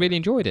 She really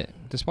enjoyed it,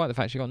 despite the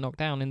fact she got knocked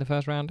down in the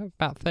first round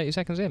about 30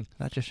 seconds in.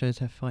 That just shows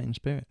her fighting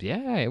spirit.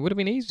 Yeah, it would have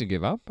been easy to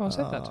give up. I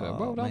said that to her.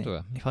 Well done to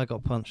her. If I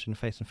got punched in the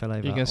face and fell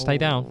over... You're going to stay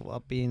down?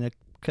 I'd be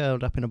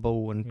curled up in a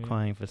ball and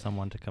crying for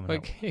someone to come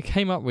and help. It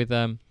came up with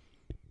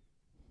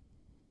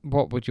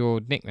what would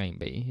your nickname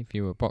be if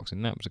you were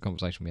boxing? That was a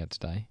conversation we had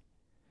today.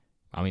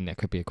 I mean, that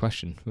could be a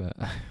question, but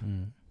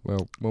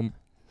we'll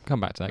come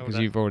back to that because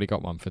you've already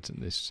got one for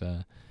this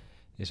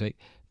week.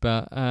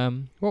 But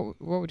what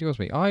would yours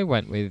be? I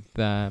went with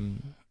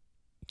Don't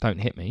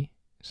Hit Me,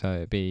 so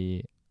it'd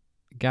be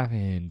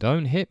Gavin,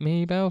 Don't Hit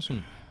Me,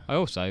 Belson. I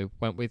also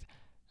went with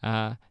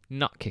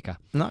Nut Kicker.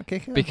 Nut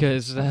Kicker?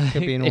 Because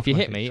if you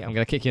hit me, I'm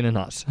going to kick you in the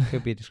nuts.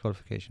 Could be a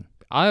disqualification.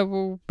 I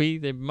will be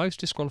the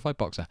most disqualified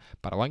boxer,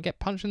 but I won't get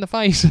punched in the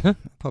face.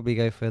 Probably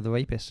go for the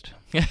rapist.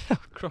 Oh,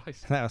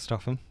 Christ. That'll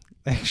stop him.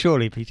 They'll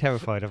surely be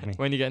terrified of me.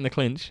 When you get in the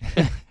clinch.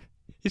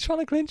 He's trying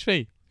to clinch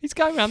me. He's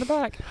going round the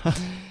back.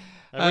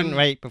 I wouldn't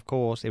rape, of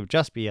course. It would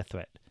just be a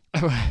threat.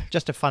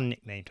 Just a fun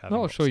nickname to have.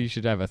 Not sure you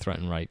should ever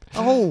threaten rape.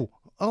 Oh,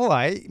 all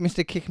right.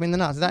 Mr. Kick him in the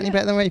nuts. Is that any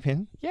better than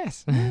raping?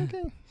 Yes.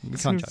 Okay.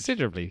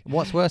 Considerably.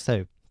 What's worse,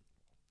 though?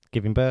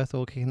 Giving birth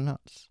or kicking the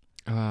nuts?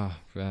 Probably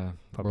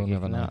we'll never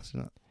kicking the know. nuts,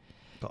 isn't it?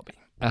 Got to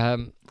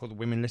be. For the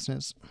women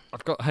listeners.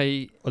 I've got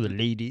or the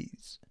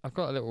ladies. I've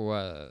got a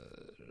little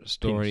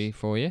story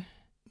for you.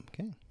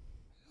 Okay.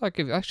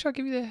 Shall I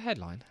give you the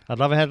headline? I'd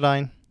love a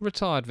headline.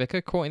 Retired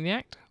vicar caught in the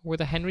act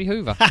with a Henry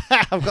Hoover.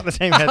 I've got the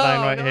same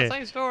headline right here.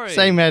 Same story.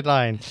 Same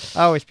headline.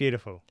 Oh, it's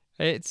beautiful.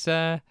 It's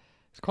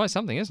quite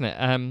something, isn't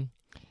it?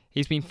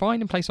 He's been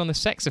fined and placed on the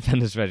sex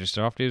offenders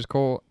register after he was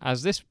caught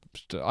as this.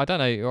 I don't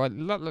know. It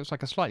looks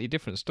like a slightly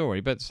different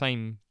story, but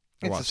same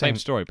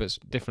story, but it's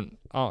different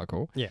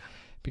article. Yeah.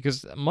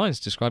 Because mine's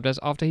described as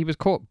after he was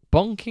caught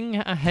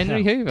bonking a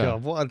Henry Hoover.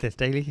 God, what is this?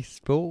 Daily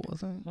Sport or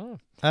something?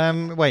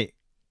 Oh. Wait.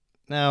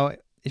 Now,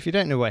 if you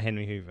don't know what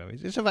Henry Hoover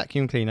is, it's a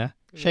vacuum cleaner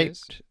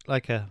shaped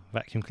like a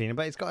vacuum cleaner,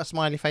 but it's got a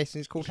smiley face and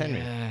it's called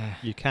Henry.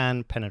 You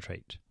can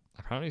penetrate.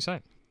 Apparently so.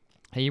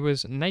 He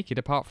was naked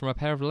apart from a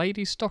pair of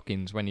ladies'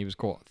 stockings when he was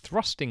caught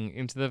thrusting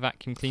into the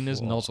vacuum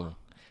cleaner's nozzle.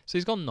 So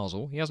he's got a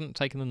nozzle. He hasn't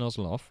taken the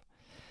nozzle off.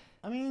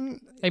 I mean,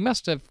 he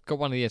must have got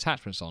one of the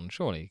attachments on,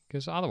 surely,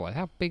 because otherwise,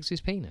 how big's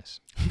his penis?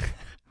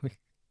 We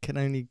can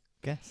only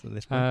guess at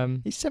this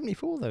point. He's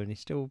 74 though, and he's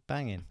still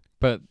banging.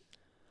 But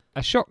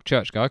a shocked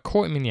churchgoer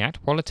caught him in the act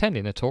while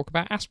attending a talk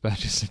about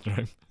Asperger's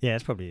syndrome. Yeah,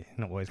 it's probably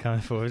not what he's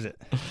coming for, is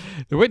it?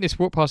 The witness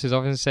walked past his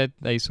office and said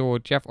they saw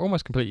Jeff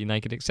almost completely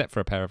naked except for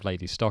a pair of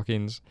ladies'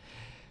 stockings.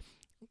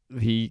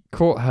 The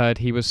court heard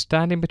he was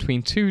standing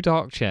between two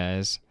dark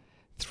chairs,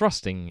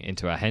 thrusting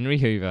into a Henry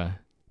Hoover.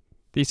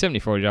 The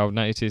 74-year-old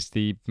noticed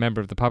the member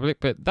of the public,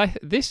 but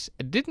this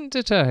didn't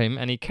deter him,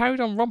 and he carried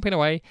on romping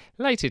away,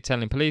 later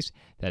telling police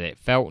that it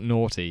felt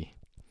naughty.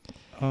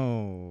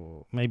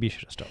 Oh, maybe you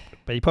should have stopped.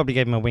 But he probably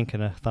gave him a wink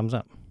and a thumbs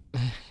up.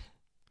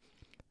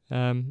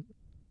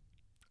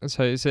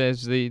 So it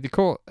says the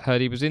court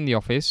heard he was in the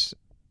office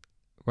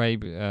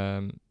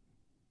in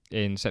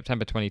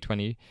September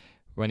 2020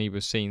 when he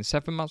was seen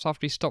 7 months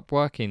after he stopped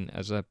working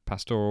as a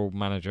pastoral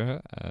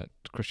manager at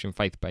Christian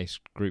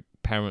faith-based group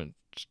Parents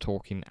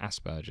Talking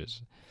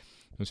Asperger's.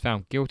 He was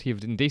found guilty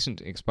of indecent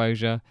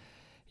exposure.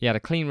 He had a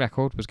clean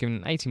record, was given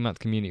an 18-month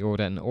community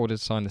order and ordered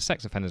to sign the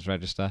sex offenders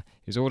register.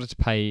 He was ordered to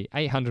pay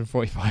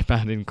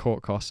 £845 in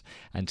court costs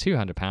and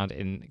 £200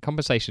 in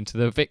compensation to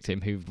the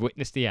victim who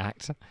witnessed the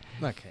act.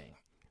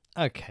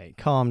 Okay,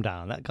 calm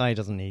down. That guy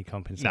doesn't need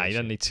compensation. No, he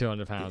doesn't need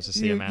 £200 to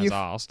see a man's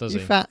arse, does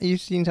he?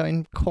 You've seen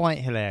something quite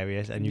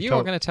hilarious, and you're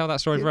not going to tell that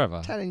story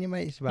forever. Telling your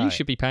mates about it. You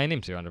should be paying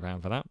him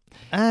 £200 for that.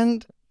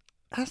 And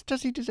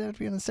does he deserve to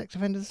be on the sex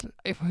offenders?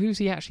 Who's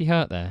he actually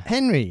hurt there?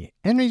 Henry's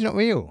not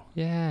real.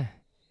 Yeah.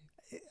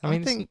 I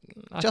think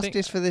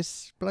justice for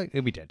this bloke.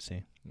 He'll be dead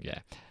soon. Yeah.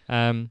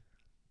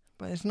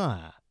 But it's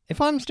not. If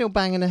I'm still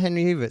banging a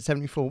Henry Hoover at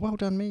 74, well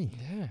done me.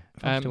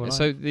 Yeah.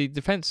 So the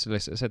defence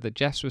solicitor said that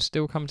Jess was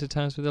still coming to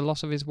terms with the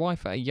loss of his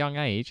wife at a young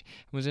age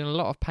and was in a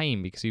lot of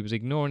pain because he was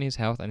ignoring his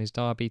health and his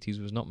diabetes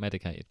was not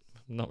medicated.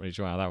 I'm not really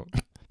sure how that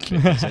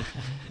would.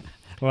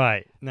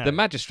 Right. No. The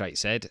magistrate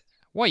said,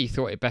 "Why you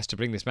thought it best to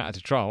bring this matter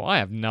to trial, I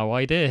have no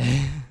idea."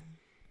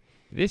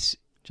 This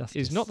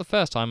is not the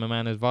first time a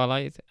man has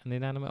violated an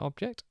inanimate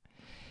object.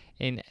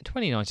 In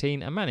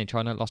 2019, a man in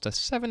China lost a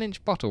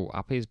 7-inch bottle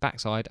up his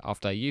backside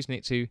after using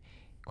it to,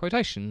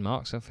 quotation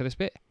marks for this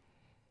bit,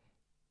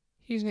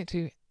 using it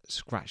to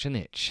scratch an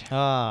itch.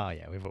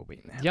 Yeah, we've all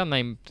been there. The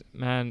unnamed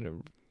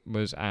man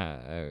was,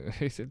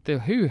 who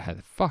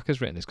the fuck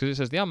has written this? Because it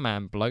says the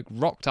unmanned bloke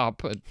rocked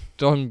up at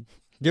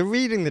You're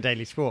reading the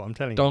Daily Sport, I'm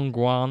telling you.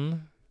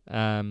 Dongguan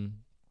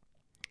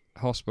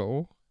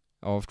Hospital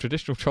of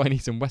Traditional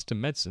Chinese and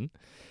Western Medicine,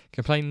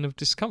 complaining of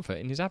discomfort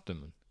in his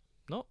abdomen.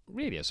 Not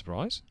really a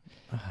surprise.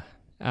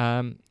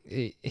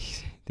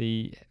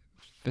 The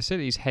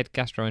facility's head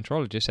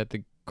gastroenterologist said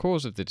the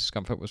cause of the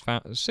discomfort was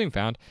soon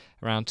found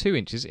around 2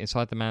 inches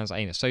inside the man's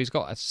anus. So he's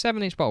got a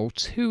 7-inch bottle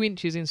 2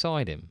 inches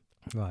inside him.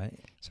 Right.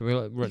 So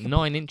we're at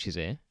 9 inches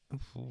here.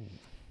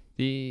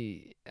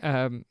 The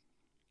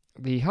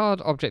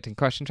hard object in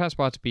question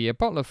transpired to be a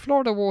bottle of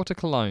Florida water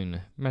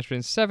cologne,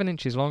 measuring 7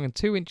 inches long and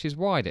 2 inches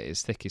wide at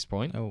its thickest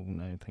point. Oh,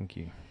 no, thank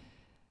you.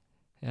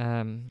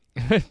 And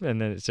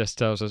then it just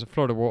tells us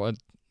Florida water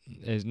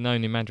is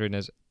known in Mandarin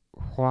as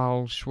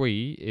Huao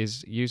Shui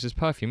is used as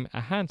perfume,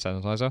 a hand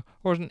sanitizer,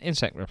 or as an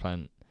insect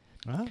repellent.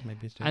 Ah,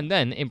 maybe it's And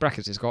then in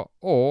brackets it's got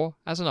or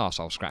as an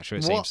arsehole scratcher.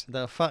 It what seems.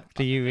 the fuck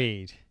do you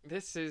read?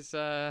 This is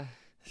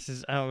This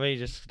is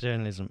outrageous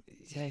journalism.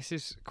 yeah, this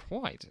is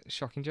quite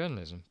shocking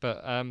journalism.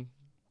 But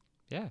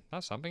yeah,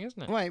 that's something,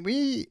 isn't it? Right,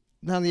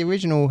 now the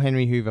original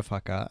Henry Hoover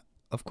fucker.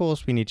 Of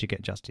course, we need to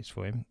get justice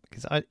for him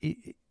because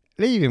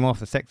leave him off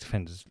the sex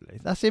offenders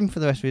list. That's him for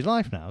the rest of his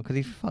life now because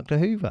he fucked a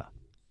Hoover.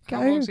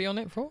 How long's he on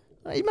it for?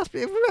 He must be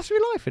for the rest of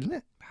his life, isn't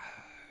it?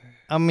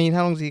 I mean,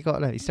 how long's he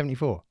got left? He's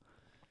 74.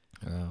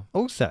 Oh.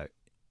 Also,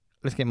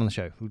 let's get him on the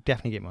show. We'll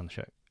definitely get him on the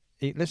show.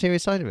 Let's hear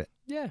his side of it.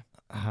 Yeah.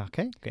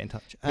 Okay, get in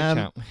touch. Good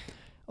shout.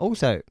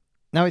 Also,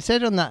 now it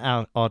said on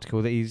that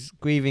article that he's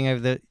grieving over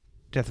the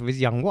death of his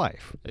young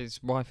wife.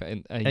 His wife at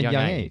a young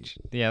age.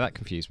 Yeah, that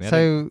confused me.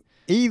 So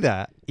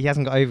either he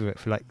hasn't got over it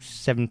for like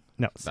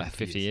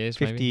 50 years,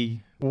 50,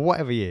 maybe?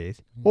 whatever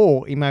years,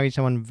 or he married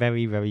someone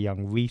very, very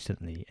young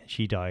recently and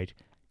she died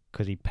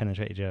because he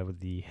penetrated her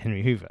with the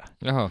Henry Hoover.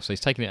 Oh, so he's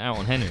taking it out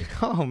on Henry.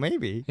 Oh,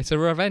 maybe. It's a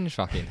revenge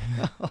fucking.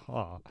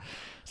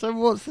 So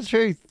what's the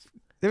truth?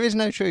 There is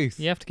no truth.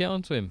 You have to get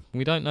onto him.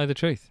 We don't know the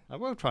truth. I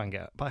will try and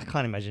get up, but I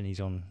can't imagine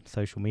he's on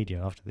social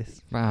media after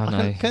this. Wow,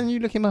 no. Can you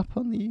look him up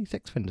on the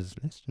sex offenders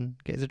list and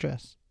get his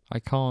address? I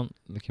can't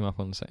look him up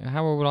on the sex.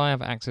 How would I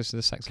have access to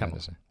the sex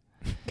offenders?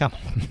 Come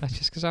on. That's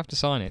just because I have to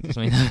sign it.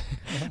 Doesn't mean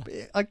But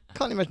I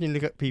can't imagine you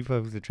look at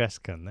people's address,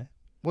 can there?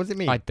 What does it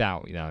mean? I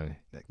doubt,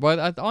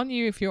 Well, aren't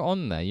you, if you're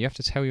on there, you have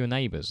to tell your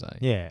neighbours, though.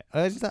 Yeah.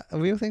 Is that a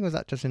real thing or is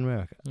that just in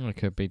America? Oh, it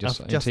could be just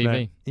on just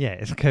TV. Yeah,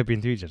 it's Curb Your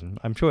Enthusiasm.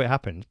 I'm sure it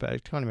happens, but I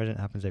can't imagine it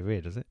happens over here,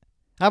 does it?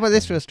 How about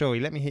this for a story?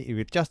 Let me hit you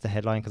with just the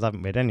headline because I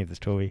haven't read any of the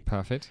story.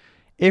 Perfect.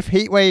 If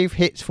heatwave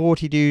hits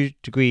 42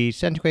 degrees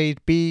centigrade,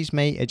 bees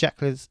may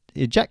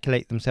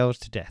ejaculate themselves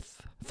to death.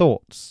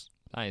 Thoughts?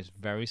 That is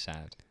very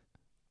sad.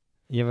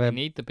 You We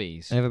need the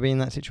bees. ever been in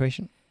that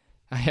situation?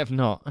 I have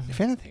not. If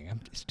anything,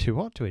 it's too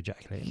hot to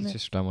ejaculate, You isn't it?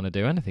 just don't want to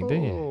do anything, do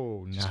you?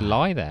 Oh, Just no.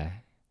 lie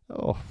there.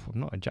 Oh, I'm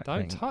not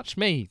ejaculating. Don't touch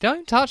me.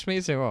 Don't touch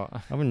me, so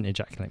what? I wouldn't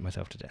ejaculate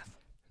myself to death.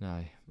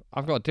 No.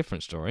 I've got a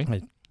different story.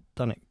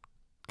 Done it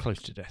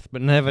close to death,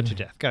 but never to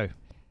death. Go.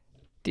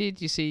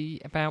 Did you see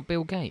about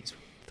Bill Gates?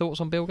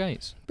 Thoughts on Bill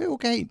Gates? Bill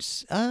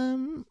Gates,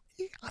 I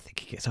think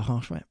he gets a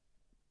harsh rep.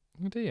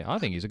 Do you? I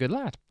think he's a good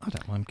lad. I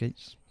don't mind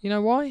Gates. You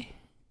know why?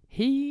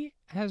 He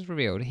has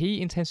revealed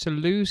he intends to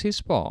lose his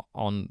spot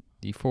on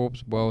the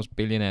Forbes World's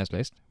Billionaires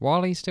list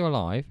while he's still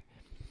alive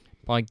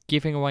by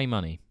giving away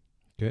money.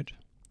 Good.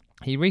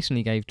 He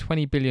recently gave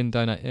 $20 billion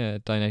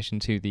donation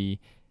to the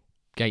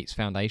Gates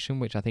Foundation,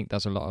 which I think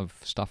does a lot of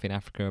stuff in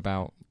Africa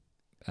about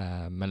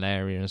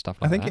malaria and stuff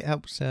like that. I think it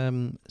helps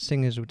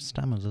singers with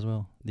stammers as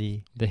well.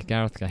 The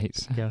Gareth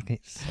Gates. Gareth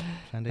Gates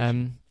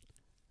Foundation.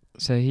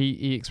 So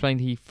he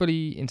explained he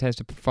fully intends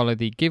to follow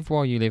the Give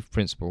While You Live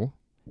principle,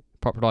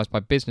 popularised by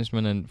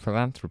businessman and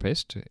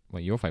philanthropist,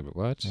 well, your favourite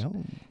words,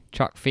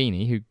 Chuck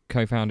Feeney, who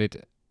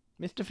co-founded...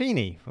 Mr.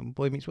 Feeney from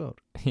Boy Meets World.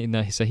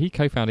 So he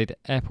co-founded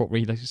airport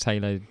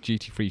retailer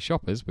Duty Free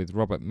Shoppers with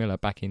Robert Miller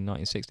back in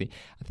 1960.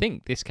 I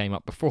think this came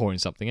up before in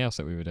something else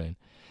that we were doing.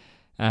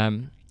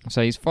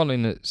 So he's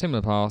following a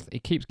similar path. He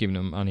keeps giving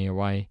them money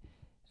away.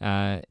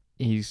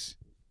 He's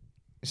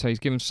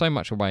given so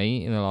much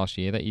away in the last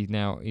year that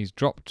he's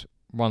dropped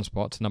one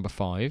spot to number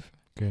 5.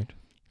 Good.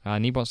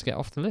 And he wants to get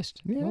off the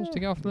list. Yeah. He wants to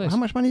get off the list. How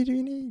much money do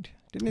you need?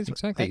 Didn't his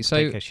Exactly. ex So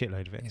take a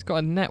shitload of it? he's got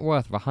a net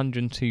worth of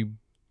 102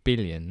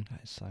 billion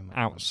That is so much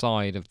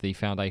outside of the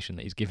foundation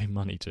that he's giving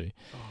money to. money.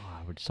 Oh,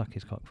 I would suck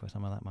his cock for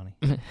some of that money.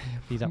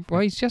 He's up for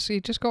Well, it. he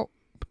just got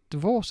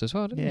divorced as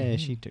well, didn't he? Yeah,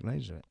 she took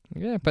loads of it.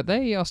 Yeah, but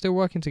they are still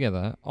working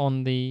together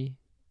on the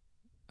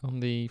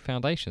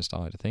foundation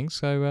side of things.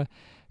 So,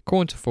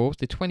 according to Forbes,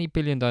 the $20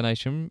 billion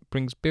donation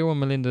brings Bill and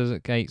Melinda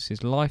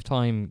Gates'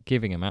 lifetime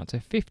giving amount to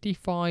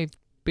 $55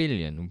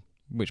 billion,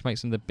 which makes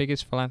them the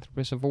biggest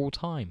philanthropists of all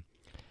time,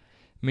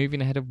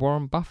 moving ahead of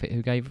Warren Buffett,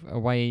 who gave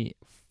away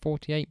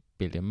 $48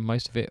 billion,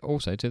 most of it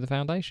also to the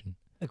foundation.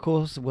 Of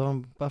course,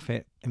 Warren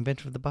Buffett,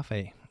 inventor of the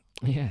buffet.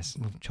 Yes.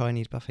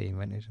 Chinese buffet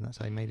invented, and that's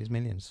how he made his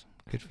millions.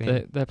 Good for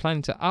him. They're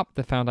planning to up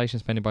the foundation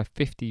spending by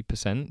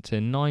 50% to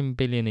 $9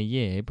 billion a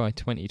year by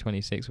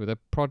 2026, with a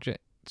project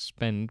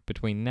spend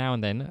between now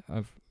and then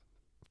of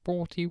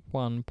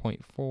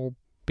 $41.4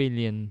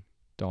 billion.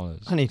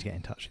 I need to get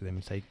in touch with him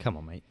and say, come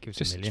on, mate, give us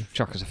Just a million.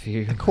 chuck us a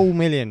few. A cool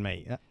million,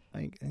 mate. That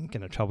ain't going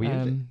to trouble you,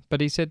 is it?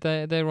 But he said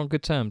they're on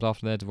good terms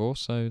after their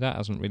divorce, so that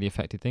hasn't really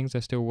affected things.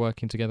 They're still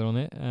working together on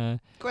it.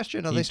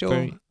 Question, are they he's still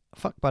very-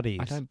 fuck buddies?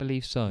 I don't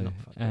believe so. Not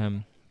fuck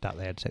buddies. Doubt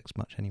they had sex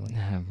much anyway.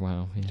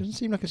 Well, yeah. Doesn't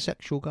seem like a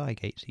sexual guy,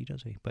 Gatesy,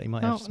 does he? But he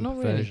might No, have some not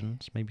really.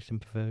 perversions. Maybe some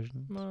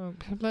perversions. Well,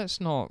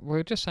 let's not.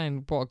 We're just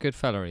saying what a good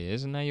fella he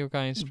is, and now you're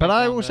going straight But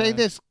I down will say the-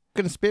 this.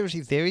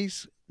 Conspiracy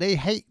theories, they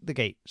hate the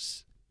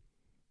Gates.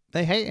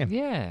 They hate him.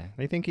 Yeah.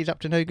 They think he's up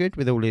to no good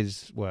with all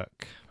his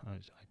work.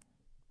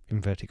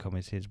 Inverted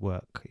commas, his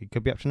work. He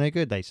could be up to no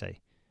good, they say.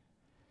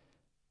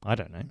 I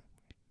don't know.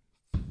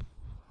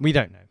 We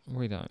don't know.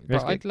 We don't.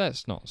 Let's But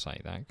let's not say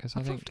that, because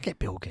I I'd love think... to get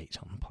Bill Gates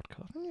on the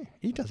podcast. Yeah,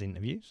 he does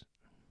interviews.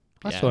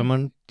 I saw him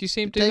on. Do you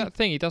see him do that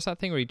thing? He does that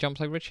thing where he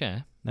jumps over a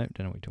chair. No, don't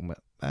know what you're talking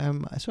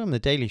about. I saw him on The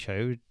Daily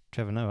Show with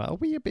Trevor Noah. Are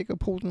we a bigger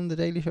pool than The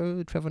Daily Show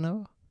with Trevor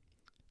Noah?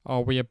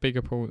 Are we a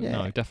bigger pool? Yeah.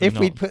 No, definitely if not.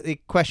 we put the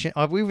question,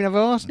 we've never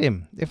asked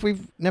him. If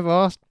we've never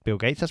asked Bill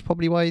Gates, that's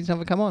probably why he's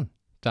never come on.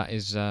 That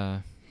is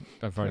a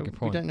very good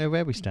point. We don't know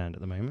where we stand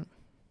at the moment.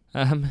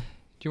 Do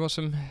you want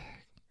some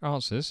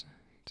answers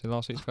to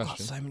last week's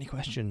question? So many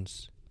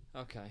questions.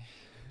 Okay.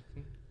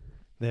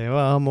 There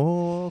are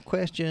more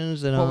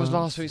questions than What was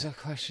last week's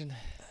question?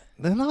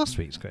 The last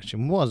week's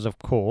question was, of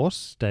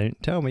course,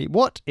 don't tell me,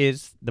 what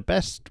is the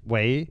best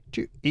way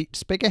to eat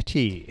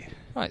spaghetti?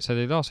 Right, so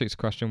the last week's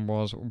question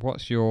was,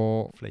 what's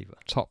your flavour?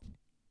 Top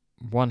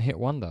one-hit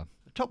wonder?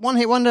 Top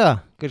one-hit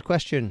wonder. Good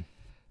question.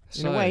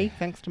 In So, a way,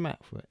 thanks to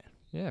Matt for it.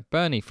 Yeah,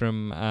 Bernie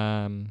from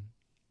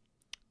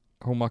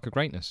Hallmark of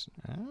Greatness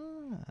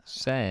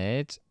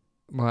said,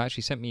 well,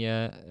 actually sent me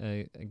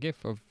a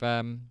gif of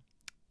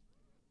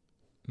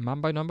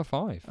Mambo number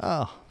 5.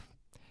 Oh,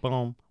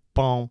 boom,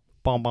 boom,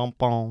 boom, boom,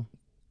 boom.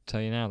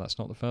 Tell you now, that's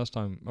not the first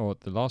time or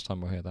the last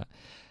time we'll hear that.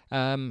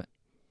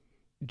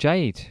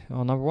 Jade,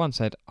 on number 1,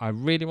 said, I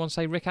really want to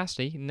say Rick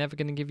Astley, Never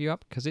Gonna Give You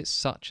Up, because it's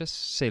such a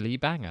silly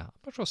banger. I'm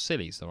not sure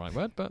silly is the right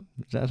word, but...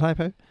 Is that a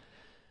typo?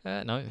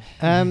 No.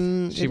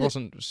 She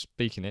wasn't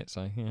speaking it,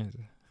 so...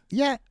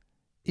 Yeah,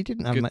 he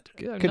didn't have much.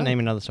 Couldn't name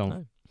another song.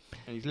 No.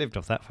 And he's lived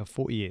off that for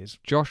 40 years.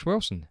 Josh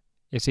Wilson.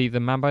 It's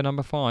either Mambo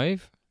number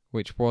 5,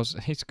 which was...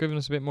 He's given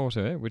us a bit more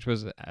to it, which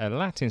was a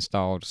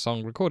Latin-styled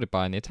song recorded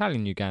by an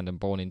Italian-Ugandan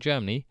born in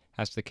Germany.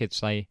 As the kids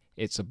say,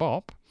 it's a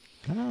bop.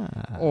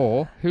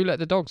 Or Who Let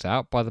the Dogs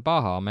Out by the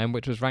Baha Men,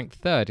 which was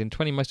ranked 3rd in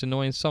 20 most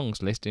annoying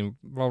songs list in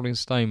Rolling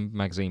Stone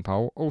magazine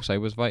poll. Also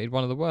was voted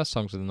one of the worst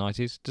songs of the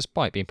 90s,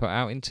 despite being put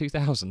out in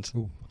 2000.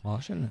 Ooh,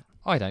 harsh, isn't it?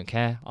 I don't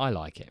care. I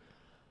like it.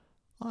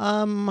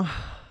 I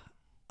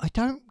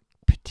don't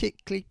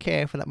particularly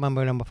care for that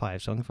Mambo number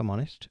 5 song, if I'm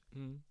honest.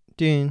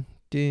 Don't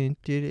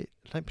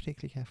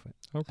particularly care for it.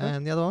 Okay.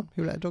 And the other one,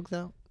 Who Let the Dogs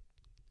Out?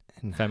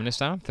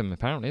 Feminist anthem,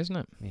 apparently, isn't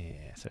it?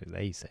 Yeah, so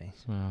they say.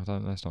 Well,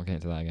 let's not get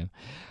into that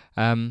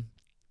again.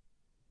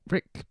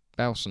 Rick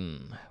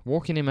Belson,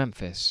 Walking in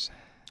Memphis.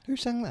 Who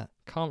sang that?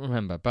 Can't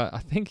remember, but I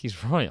think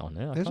he's right on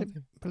it. Was it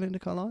Belinda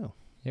Carlisle?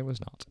 It was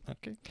not.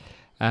 Okay.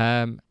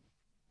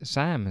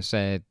 Sam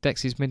said,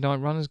 Dexy's Midnight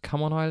Runners,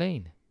 Come On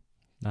Eileen.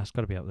 That's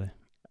got to be up there.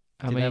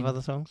 I Did mean, they have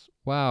other songs?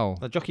 Wow.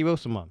 The Jockey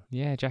Wilson one?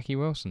 Yeah, Jackie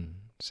Wilson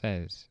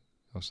says.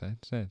 But,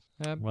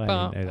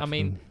 I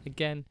mean,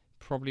 again,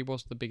 probably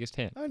was the biggest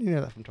hit. I only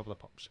know that from Top of the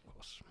Pops, of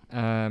course.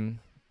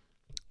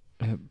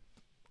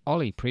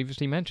 Ollie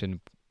previously mentioned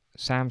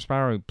Sam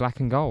Sparrow, Black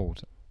and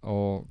Gold,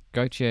 or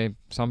Gautier,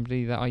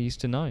 Somebody That I Used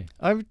to Know.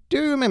 I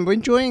do remember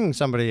enjoying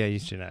Somebody I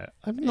Used to Know.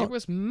 It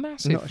was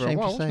massive for a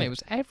while, wasn't it? It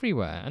was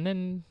everywhere, and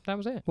then that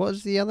was it. What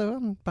was the other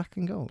one? Black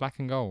and Gold? Black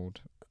and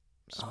Gold.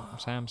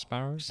 Sam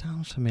Sparrow.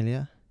 Sounds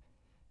familiar.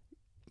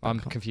 I'm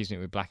confusing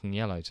it with Black and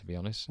Yellow, to be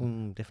honest.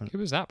 Different. Who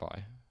was that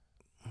by?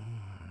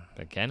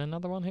 Again,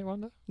 another one-hit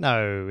wonder?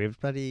 No, it was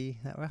bloody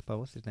that rapper.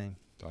 What's his name?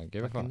 Don't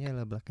give a fuck.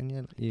 Black and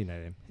Yellow. You know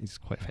him. He's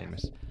quite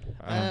famous.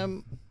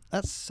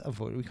 That's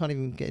unfortunate. We can't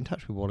even get in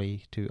touch with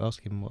Wally to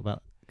ask him what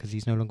about, because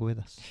he's no longer with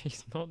us.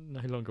 He's no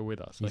longer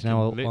with us. He's I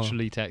now can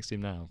literally text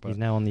him now. But he's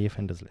now on the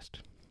offenders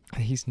list.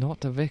 He's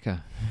not the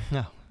vicar.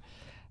 No.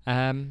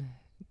 Dan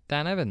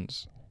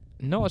Evans.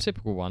 Not a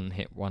typical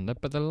one-hit wonder,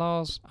 but the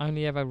Lars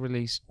only ever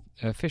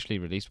officially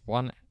released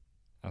one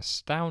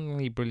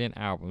astoundingly brilliant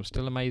album,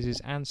 still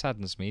amazes and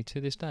saddens me to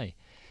this day.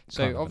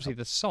 So obviously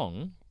the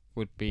song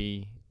would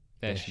be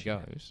There She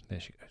Goes. There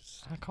She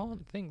Goes. I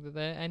can't think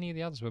that any of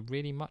the others were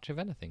really much of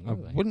anything, I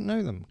were they? wouldn't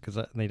know them, because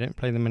they don't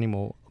play them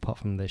anymore, apart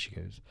from There She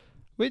Goes.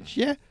 Which,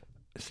 yeah,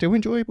 still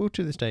enjoyable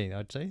to this day,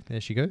 I'd say.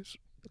 There She Goes.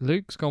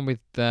 Luke's gone with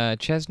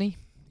Chesney.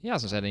 He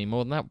hasn't said any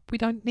more than that. We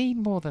don't need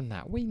more than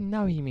that. We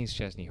know he means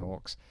Chesney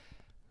Hawkes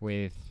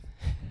with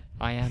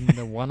I Am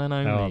the One and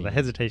Only. Oh, the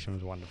hesitation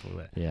was wonderful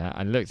there. Yeah,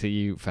 I looked at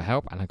you for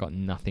help and I got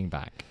nothing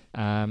back.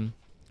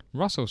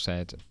 Russell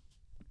said,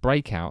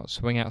 Breakout,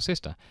 Swing Out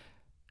Sister.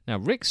 Now,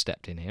 Rick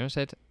stepped in here and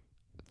said,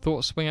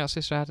 thought Swing Out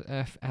Sister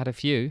had a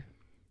few.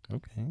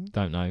 Okay.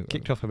 Don't know.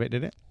 Kicked off a bit,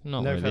 did it?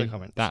 Not no really. further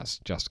comments. That's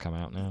just come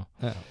out now.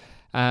 Oh.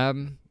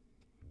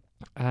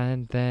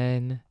 And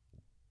then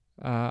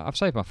I've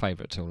saved my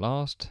favourite till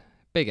last.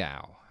 Big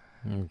Al.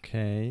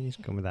 Okay, he's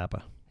gone with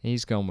ABBA.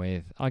 He's gone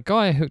with a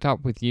guy I hooked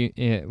up with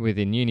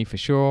in uni for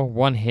sure.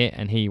 One hit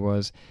and he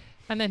was...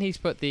 And then he's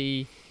put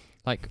the,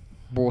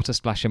 water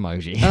splash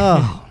emoji.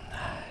 Oh, no.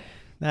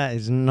 That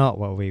is not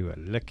what we were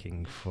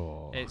looking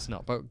for. It's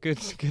not, but good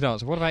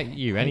answer. What about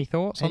you? Any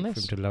thoughts on this?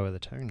 For him to lower the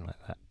tone like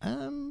that.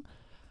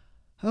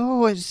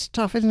 It's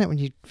tough, isn't it, when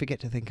you forget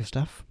to think of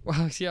stuff?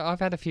 Well, yeah, I've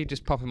had a few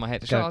just pop in my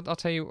head. So I'll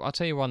tell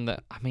you one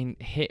that, I mean,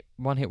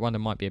 one hit wonder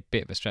might be a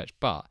bit of a stretch,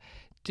 but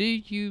do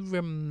you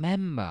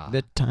remember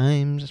the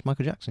times? It's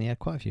Michael Jackson. He had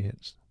quite a few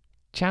hits.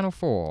 Channel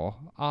 4.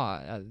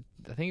 I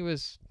think it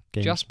was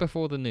just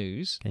before the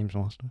news. Games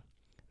Master.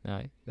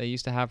 No, they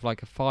used to have a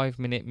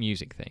 5-minute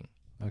music thing.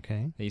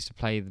 Okay. They used to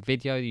play the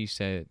video. They used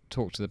to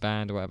talk to the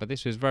band or whatever.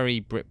 This was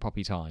very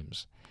Britpoppy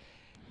times.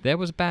 There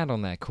was a band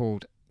on there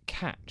called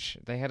Catch.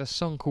 They had a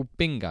song called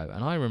Bingo,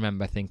 and I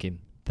remember thinking,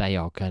 they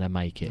are going to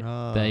make it.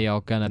 They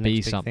are going to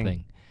be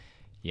something.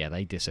 Yeah,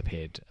 they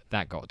disappeared.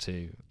 That got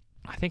to,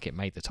 I think it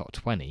made the top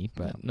 20,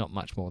 but not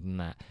much more than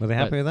that. Were they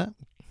happy with that?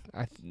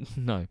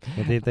 No.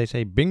 Or did they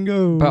say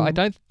bingo? But I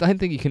don't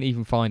think you can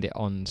even find it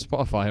on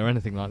Spotify or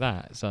anything like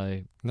that.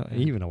 So not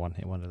even a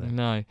one-hit wonder there.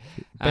 No.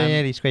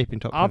 Barely scraping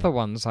top 20. Other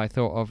ones I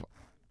thought of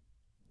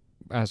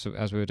as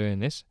we were doing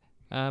this.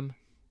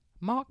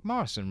 Mark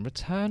Morrison,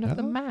 Return of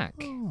the Mac.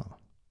 Oh.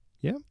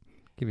 Yeah,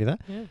 give you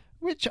that. Yeah.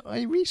 Which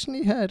I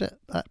recently heard at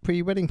that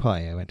pre-wedding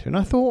party I went to, and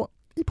I thought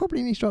he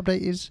probably needs to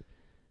update his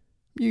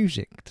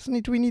music. Doesn't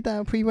he? Do we need that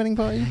at a pre-wedding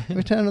party?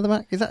 Return of the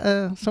Mac. Is that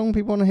a song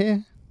people want to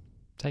hear?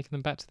 Taking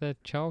them back to their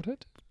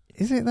childhood?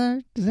 Is it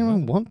though? Does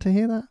anyone want to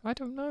hear that? I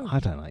don't know. I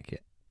don't like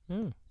it.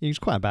 Oh. He was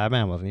quite a bad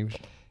man, wasn't he?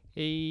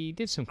 He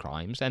did some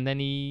crimes, and then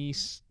he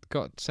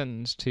got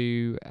sentenced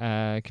to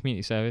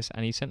community service,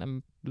 and he sent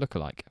a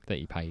lookalike that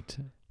he paid.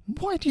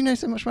 Why do you know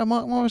so much about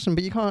Mark Morrison,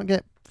 but you can't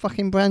get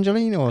fucking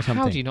Brangelina or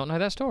something? How do you not know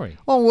that story?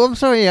 Oh, well, I'm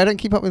sorry. I don't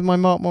keep up with my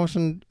Mark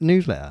Morrison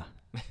newsletter.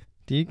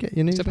 Do you get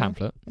your newsletter? It's a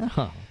pamphlet.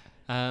 Oh.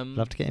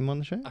 Love to get him on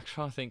the show. I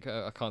try to think.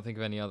 I can't think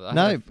of any other.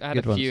 I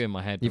had a few in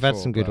my head. You've before,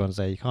 had some good ones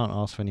there. You can't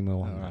ask for any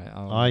more.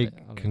 All right,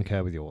 I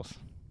concur with yours.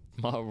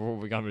 We're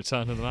going to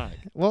Return of the Mac.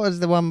 What was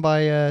the one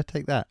by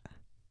Take That?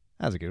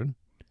 That was a good one.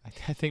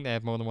 I think they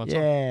have more than one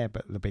song. Yeah,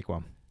 but the big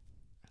one.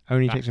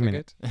 Only Back takes a for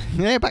minute.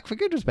 Yeah, Back for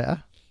Good was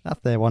better.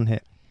 That's their one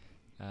hit.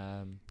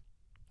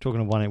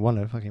 Talking of one hit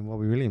wonder, fucking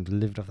Robbie Williams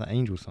lived off that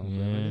Angel song.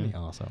 Yeah. Didn't he,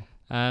 arsehole?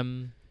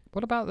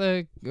 What about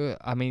the?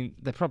 I mean,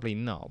 they're probably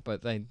not,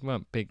 but they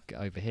weren't big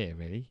over here,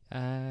 really.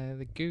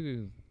 The Goo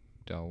Goo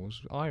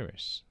Dolls,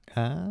 Iris.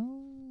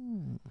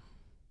 Oh.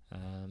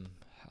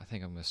 I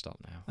think I'm gonna stop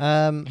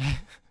now.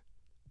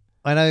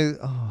 I know.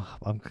 Oh,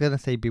 I'm gonna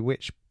say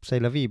Bewitched, C'est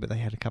La Vie, but they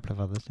had a couple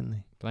of others, didn't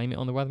they? Blame It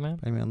on the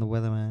Weatherman. Blame It on the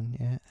Weatherman.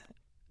 Yeah.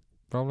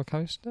 Roller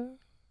Coaster.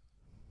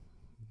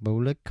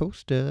 Roller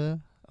coaster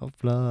of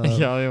love.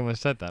 Yeah, I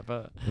almost said that,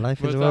 but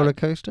Life was is a that roller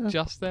coaster.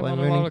 just them by on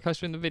a Ronan- roller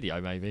coaster in the video,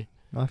 maybe.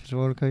 Life is a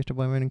roller coaster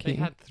by Ronan They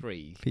Keating. had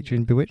 3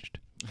 Featuring Bewitched.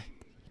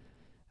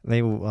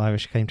 They all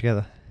Irish came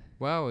together.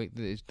 Well,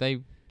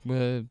 they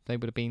would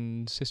have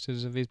been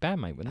sisters of his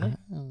bandmate, wouldn't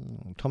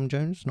they? Tom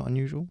Jones, not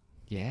unusual.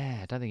 Yeah,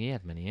 I don't think he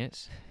had many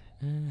hits.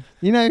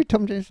 You know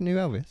Tom Jones, the new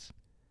Elvis.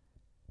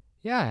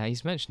 Yeah,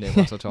 he's mentioned it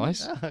once or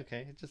twice. Oh,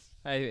 okay, just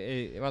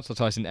Once or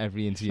twice in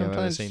every interview I've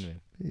ever seen with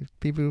him.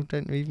 people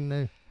don't even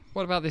know.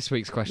 What about this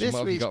week's question? This What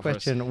have you week's got for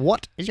us? question: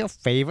 what is your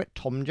favourite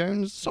Tom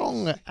Jones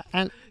song?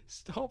 And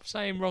Stop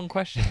saying wrong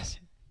questions.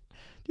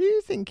 do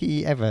you think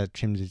he ever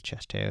trims his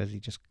chest hair? Or does he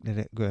just let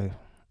it grow?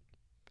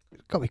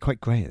 It's got to be quite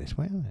grey at this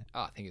point, hasn't it?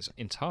 I think it's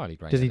entirely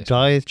great. Does he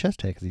dye his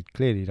chest hair? Because he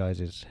clearly dyes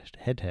his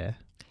head hair.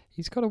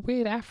 He's got a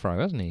weird afro,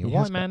 hasn't he? A He white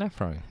has man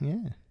afro.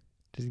 Yeah.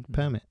 Does he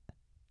perm it?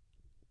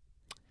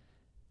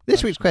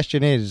 This week's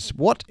question is: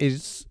 who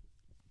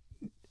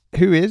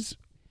is?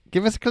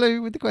 Give us a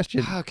clue with the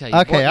question. Okay,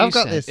 I've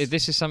got this.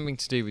 This is something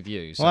to do with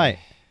you. So. Right.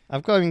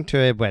 I'm going to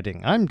a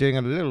wedding. I'm doing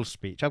a little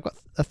speech. I've got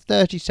a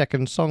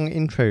 30-second song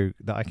intro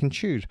that I can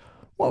choose.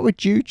 What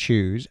would you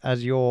choose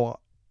as your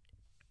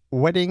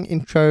wedding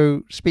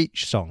intro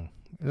speech song?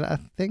 Is that a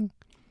thing?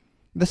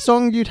 The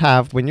song you'd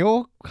have when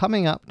you're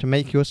coming up to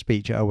make your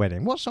speech at a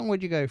wedding. What song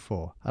would you go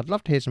for? I'd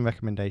love to hear some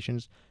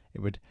recommendations.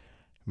 It would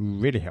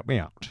really help me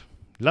out.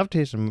 Love to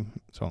hear some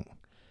song.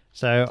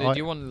 So, do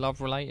you want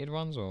love-related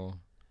ones or?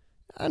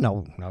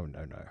 No.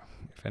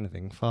 If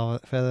anything,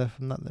 further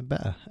from that, the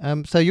better.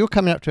 So you're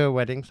coming up to a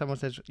wedding. Someone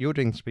says you're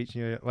doing the speech.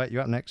 And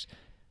you're up next.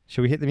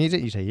 Shall we hit the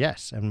music? You say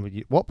yes.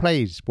 And what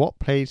plays? What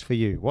plays for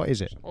you? What is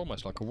it? It's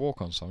almost like a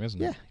walk-on song,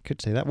 isn't it? Yeah,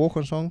 could say that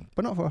walk-on song,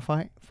 but not for a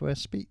fight. For a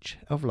speech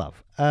of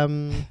love. I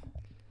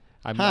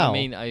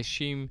mean, I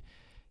assume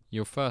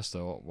your first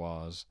thought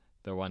was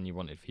the one you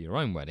wanted for your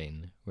own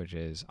wedding, which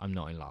is "I'm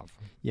Not in Love."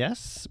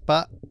 Yes,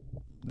 but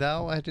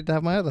now I did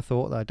have my other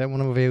thought that I don't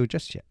want to reveal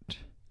just yet.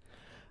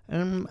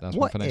 That's what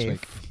one for next if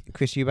week.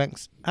 Chris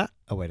Eubanks at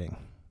a wedding?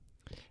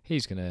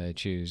 He's gonna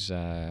choose.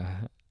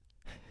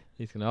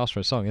 He's gonna ask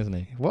for a song, isn't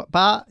he? What?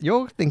 But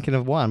you're thinking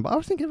of one, but I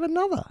was thinking of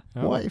another.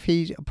 Oh. What if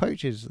he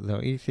approaches? Though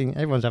you think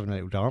everyone's having a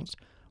little dance.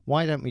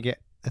 Why don't we get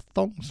a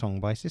thong song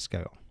by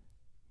Cisco?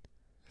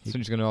 So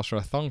he's gonna ask for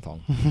a thong.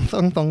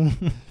 Thong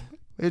thong.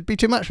 It'd be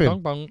too much for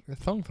him.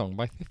 Thong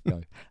by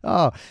Cisco.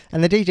 Oh,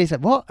 and the DJ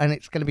said what? And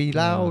it's going to be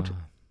loud.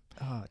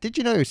 Oh. Did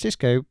you know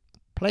Cisco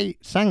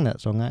sang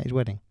that song at his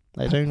wedding?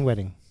 At his own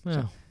wedding.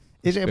 Well,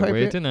 is it a bit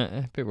appropriate? weird, isn't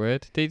it? A bit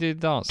weird. Did he do the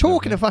dance?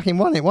 Talking of fucking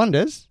one-hit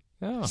wonders,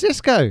 oh.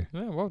 Cisco.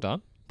 Yeah, well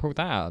done. Pulled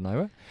that out of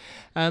nowhere.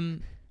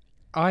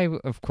 I,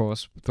 of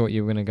course, thought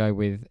you were going to go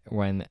with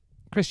when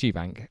Chris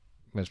Eubank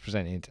was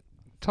presented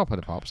Top of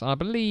the Pops. And I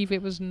believe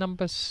it was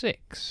number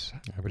 6.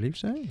 I believe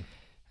so.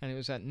 And it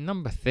was at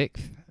number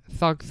 6,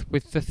 Thugs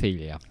with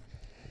Cecilia.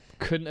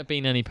 Couldn't have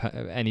been any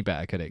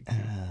better, could it?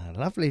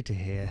 Lovely to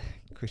hear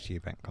Chris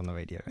Eubank on the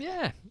radio.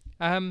 Yeah.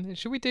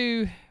 Should we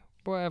do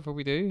whatever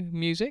we do?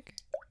 Music?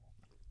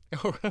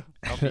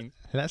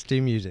 Let's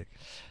do music.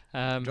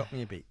 Drop Drop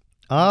me a beat.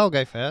 I'll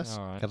go first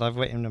All right. because I've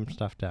written them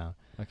stuff down.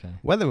 Okay.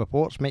 Weather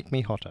reports make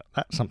me hotter.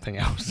 That's something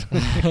else.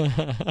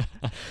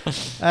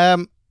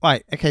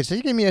 Right. Okay. So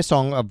you gave me a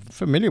song. I'm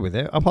familiar with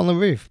it. Up on the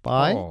Roof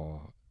by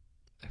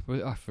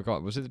I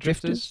forgot. Was it the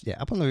Drifters? Yeah.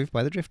 Up on the Roof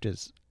by the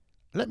Drifters.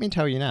 Let me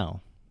tell you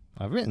now.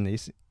 I've written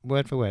these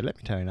word for word. Let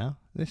me tell you now.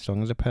 This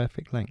song is a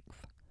perfect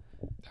length.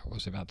 That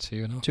was about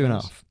 2.5.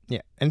 2.5.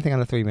 Yeah. Anything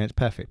under 3 minutes,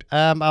 perfect.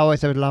 Oh,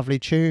 it's a lovely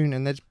tune,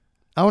 and there's.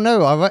 Oh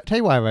no! Tell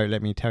you why I wrote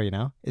 "Let Me Tell You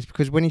Now." It's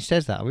because when he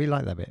says that, I really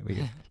like that bit. We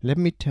go, "Let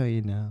me tell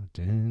you now."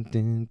 Dun,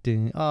 dun,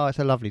 dun. Oh, it's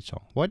a lovely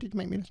song. Why did you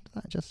make me listen to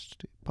that?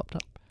 Just popped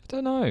up. I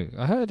don't know.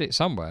 I heard it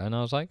somewhere, and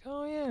I was like,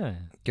 "Oh yeah,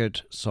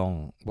 Good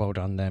song. Well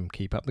done, them.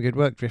 Keep up the good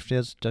work,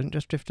 Drifters. Don't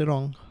just drift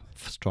along.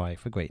 Strive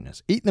for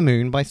greatness. "Eat the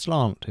Moon" by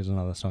Slant is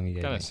another song he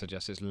gave Gonna me.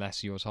 suggest it's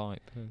less your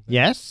type."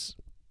 Yes.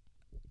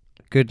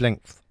 Good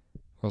length.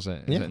 Was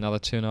it? Yeah. Is it another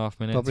 2.5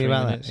 minutes? Probably 3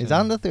 about minutes? that. It's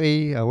under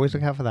 3. I always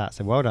look out for that.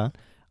 So well done.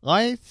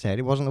 I said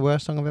it wasn't the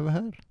worst song I've ever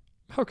heard.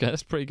 Okay,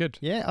 that's pretty good.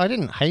 Yeah, I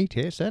didn't hate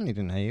it. Certainly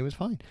didn't hate it. It was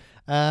fine.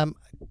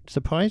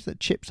 Surprised that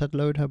Chips had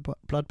lowered her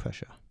blood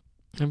pressure.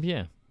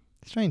 Yeah.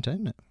 Strange,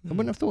 isn't it? I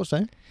wouldn't have thought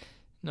so.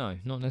 No,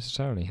 not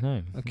necessarily.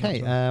 No.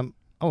 Okay. Not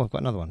I've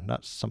got another one.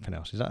 That's something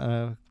else. Is that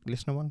a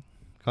listener one?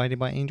 Guided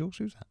by Angels?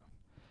 Who's that?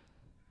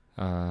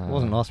 It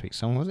wasn't last week's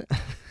song, was it?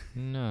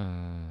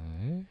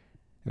 No.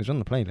 It was on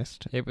the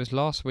playlist. It was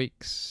last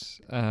week's.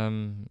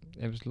 I've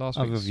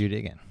reviewed it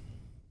again.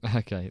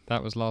 Okay,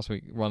 that was last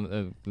week.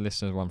 One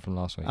listener's one from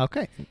last week.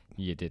 Okay.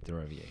 You did the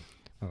review.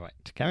 All right.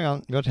 Carry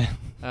on. Your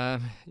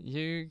turn.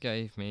 You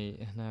gave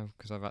me now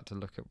because I've had to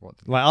look at what.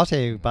 Right, I'll tell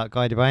you about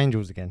Guided by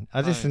Angels again. I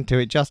listened to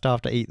it just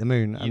after Eat the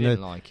Moon, You and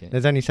didn't like it.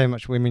 there's only so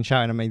much women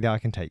shouting at me that I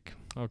can take.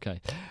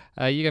 Okay.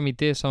 You gave me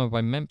 "Dear Summer"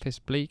 by Memphis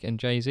Bleak and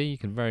Jay-Z. You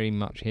can very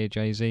much hear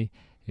Jay-Z.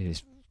 It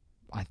is.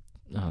 I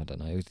don't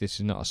know. This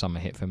is not a summer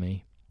hit for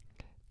me.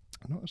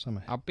 Not a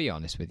summer. I'll be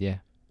honest with you.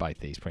 Both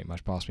these pretty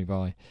much passed me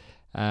by.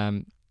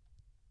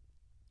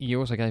 You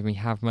also gave me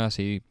 "Have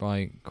Mercy"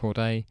 by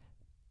Corday.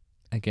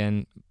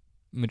 Again,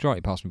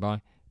 majority passed me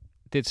by.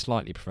 Did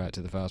slightly prefer it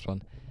to the first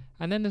one.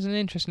 And then there's an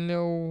interesting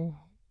little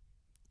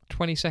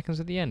 20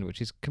 seconds at the end,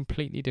 which is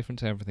completely different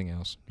to everything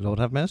else. Lord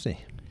Have Mercy.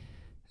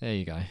 There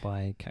you go.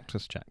 By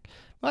Cactus Jack.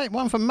 Right,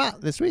 one from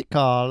Matt this week.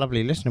 Our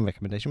lovely listener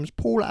recommendation was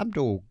Paul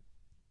Abdul,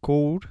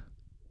 called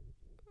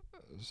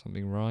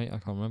Something right? I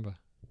can't remember.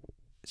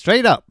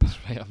 Straight Up.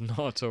 Straight up, not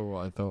at all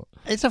what I thought.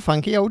 It's a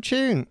funky old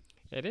tune.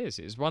 It is.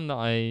 It's one that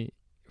I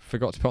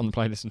forgot to put on the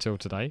playlist until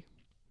today.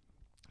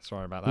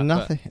 Sorry about that.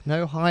 Nothing,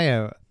 no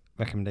higher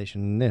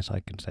recommendation than this, I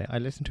can say. I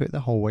listened to it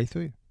the whole way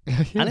through.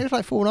 And it was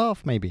like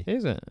 4.5 maybe.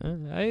 Is it?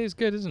 It is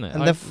good, isn't it?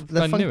 And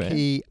the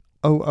funky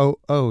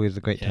oh is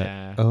a great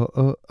yeah.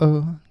 tone.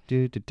 Oh,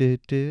 do,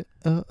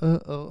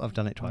 oh. I've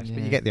done it twice,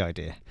 but you get the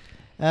idea.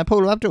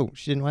 Paul Abdul,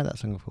 she didn't write that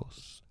song, of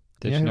course.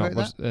 Did she not?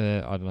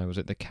 I don't know, was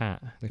it the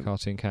cat? The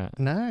cartoon cat?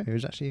 No, it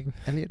was actually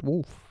Elliot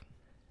Wolf.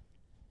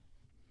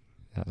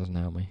 That doesn't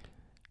help me.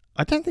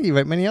 I don't think he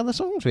wrote many other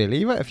songs, really.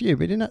 He wrote a few,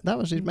 but that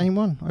was his main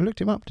one. I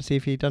looked him up to see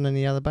if he'd done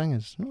any other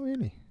bangers. Not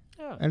really.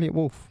 Yeah. Elliot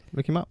Wolf.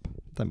 Look him up.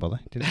 Don't bother.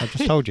 I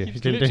just told you. You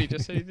literally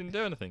just said he didn't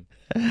do anything.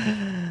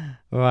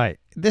 Right.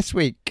 This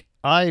week,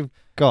 I've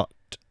got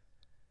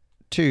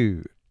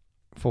 2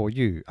 for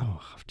you.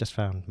 Oh, I've just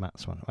found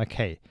Matt's one.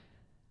 Okay.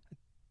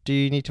 Do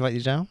you need to write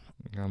these down?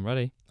 I'm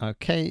ready.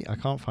 Okay. I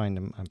can't find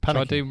them. I'm panicking.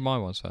 Shall I do my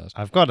ones first?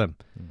 I've got them.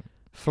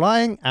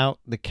 Flying Out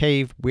the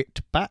Cave with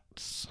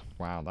Bats.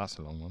 Wow, that's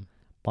a long one.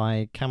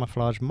 By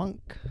Camouflage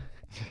Monk.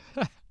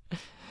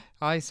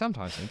 I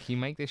sometimes think you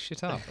make this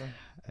shit up.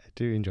 I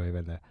do enjoy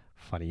when they're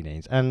funny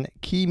names. And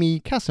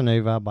Kimi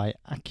Casanova by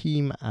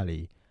Akeem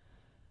Ali.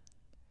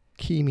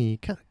 Kimi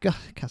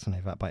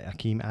Casanova by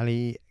Akeem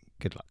Ali.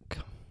 Good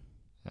luck.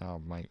 I'll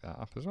make that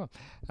up as well.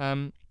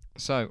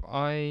 So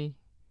I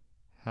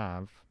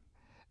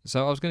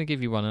was going to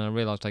give you one, and I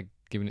realised I'd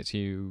given it to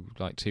you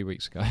like 2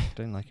 weeks ago. I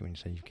don't like it when you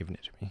say you've given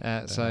it to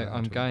me. So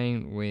I'm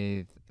going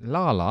with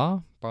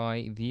Lala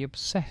by the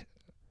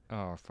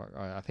Oh, fuck.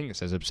 I think it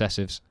says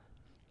Obsessives.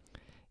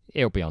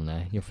 It'll be on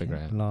there. You'll figure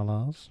it out.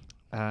 Lala's.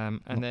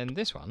 And then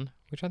this one,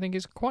 which I think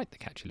is quite the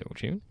catchy little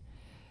tune.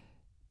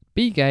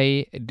 Be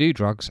Gay, Do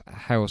Drugs,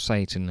 Hail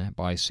Satan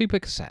by Super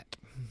Cassette.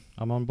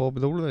 I'm on board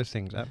with all of those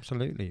things.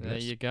 Absolutely. There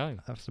you go.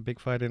 That's a big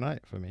Friday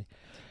night for me.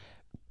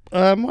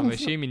 I'm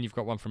assuming you've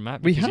got one from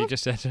Matt, because you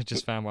just said I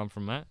just found one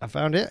from Matt. I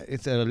found it.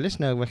 It's a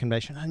listener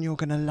recommendation, and you're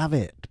going to love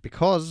it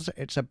because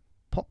it's a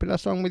popular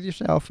song with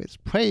yourself. It's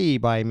Pray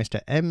by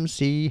Mr.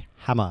 MC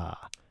Hammer.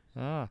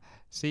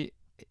 See,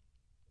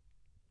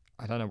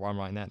 I don't know why I'm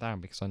writing that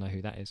down, because I know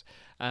who that is.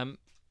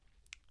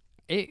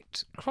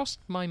 It crossed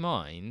my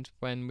mind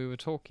when we were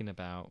talking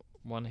about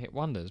one-hit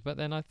wonders, but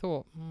then I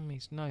thought,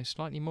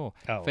 slightly more.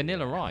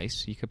 Vanilla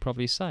Ice, you could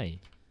probably say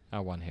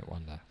a one-hit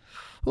wonder.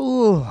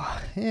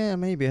 Oh, yeah,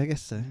 maybe, I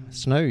guess so.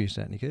 Snow, you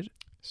certainly could.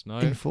 Snow.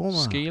 Informer.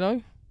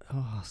 Skilo?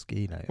 Oh,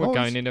 Skilo. We're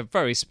going in a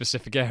very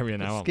specific area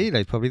now, aren't we?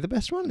 Skilo's probably the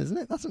best one, isn't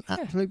it? That's an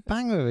absolute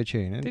banger of a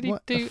tune. And Did he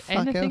what do the fuck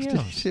anything else?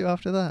 else? Did he do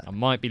after that? I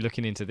might be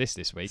looking into this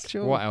week.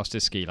 Sure. What else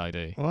does Skilo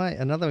do? Right,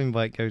 another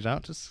invite goes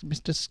out to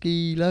Mr.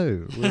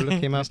 Skilo. We'll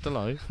look him up. Mr.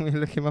 Lowe. We'll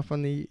look him up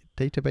on the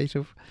database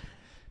of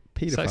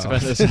Sex paedophiles.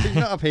 offenders. He's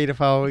not a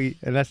paedophile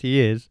unless he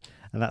is,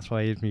 and that's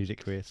why his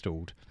music career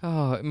stalled.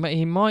 Oh,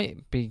 he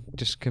might be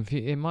just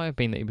confused. It might have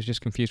been that he was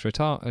just confused for a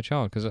child,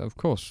 because of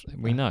course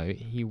we know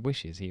he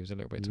wishes he was a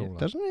little bit taller.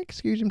 Doesn't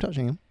excuse him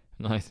touching him.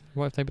 Nice.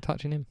 What if they were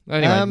touching him?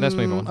 Anyway, let's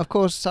move on. Of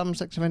course, some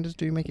sex offenders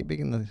do make it big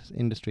in the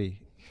industry.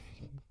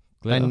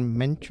 Glitter? And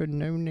mention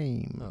no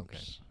names. Okay.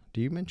 Do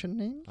you mention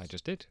names? I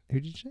just did. Who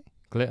did you say?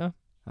 Glitter?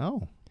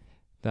 Oh.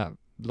 That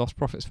Lost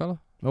Prophets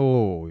fella?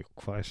 Oh,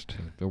 Christ.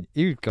 The-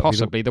 You've got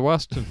Possibly the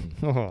worst.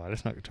 Oh,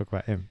 let's not talk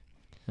about him.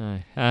 No.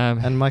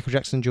 And Michael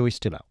Jackson, Joey's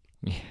still out.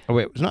 Yeah. Oh,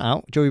 wait, it was not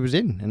out. Joey was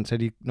in and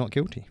said he's not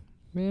guilty.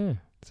 Yeah.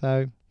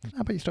 So,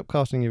 how about you stop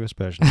casting your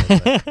aspersions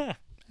over there?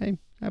 Hey,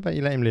 how about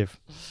you let him live?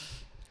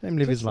 Let him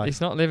live his life.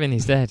 He's not living,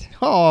 he's dead.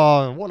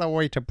 Oh, what a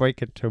way to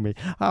break it to me.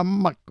 Do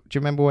you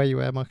remember where you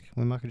were,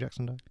 when Michael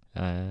Jackson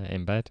died?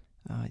 In bed.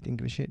 Oh, you didn't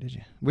give a shit, did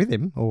you? With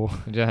him, or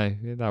Yeah,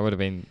 that would have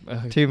been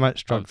too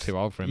much I'm drugs? too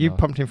old for him. You though.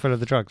 pumped him full of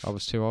the drugs. I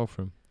was too old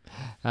for him.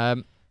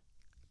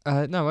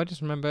 No, I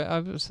just remember. I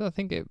was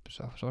watching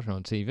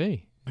on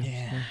TV.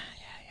 Yeah.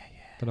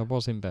 But I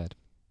was in bed.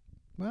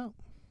 Well,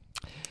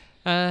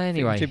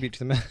 Anyway, tribute to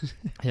the man.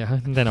 yeah.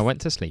 And then I went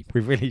to sleep.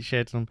 We've really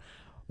shared some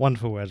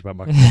wonderful words about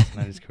Michael Jackson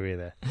and his career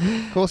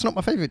there. Of course, not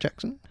my favourite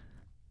Jackson.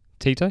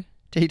 Tito,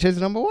 Tito's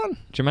number one.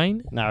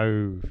 Jermaine,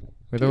 No.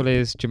 with all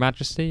his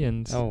Majesty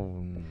and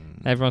Oh.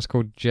 everyone's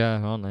called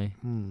aren't they?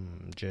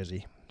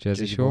 Jersey.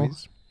 Jersey Shore.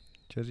 Boys.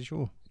 Jersey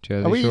Shore.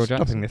 Jersey Are we Shore stopping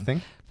Jackson. this thing?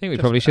 I think we Just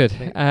probably should.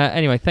 think-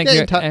 Anyway, thank Get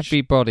you in touch.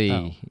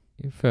 everybody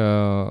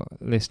for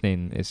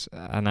listening. It's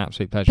an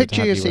absolute pleasure to Picture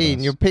have your you with scene.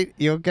 us.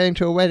 You're going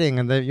to a wedding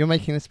and you're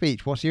making a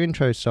speech. What's your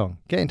intro song?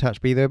 Get in touch.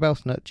 Be there with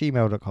Belson at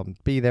gmail.com.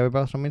 Be there with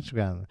Belson on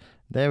Instagram.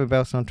 There with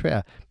Belson on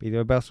Twitter. Be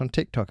there with Belson on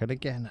TikTok. And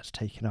again, that's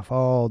taken off.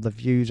 Oh, the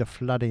views are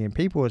flooding. And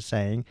people are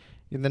saying,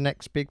 you're the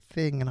next big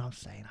thing. And I was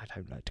saying, I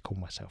don't like to call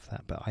myself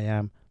that, but I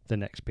am the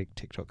next big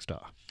TikTok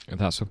star. And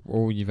that's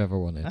all you've ever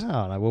wanted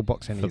Oh, and I will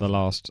box any for of the them.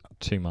 last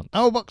 2 months.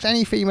 I will box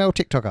any female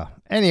TikToker.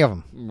 Any of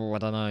them. Oh, I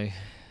don't know. I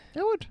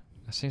would.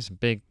 I've seen some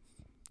big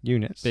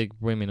Units.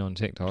 women on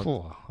TikTok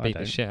Oh, I beat the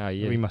don't. shit out of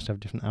you. We must have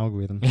different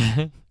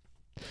algorithms.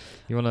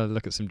 You want to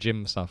look at some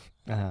gym stuff?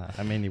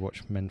 I mainly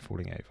watch men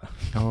falling over.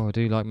 Oh, I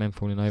do like men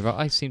falling over.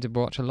 I seem to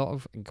watch a lot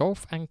of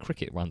golf and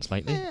cricket once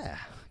lately. Yeah,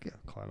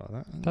 quite like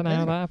that. Don't know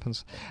how that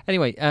happens.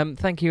 Anyway,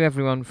 thank you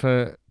everyone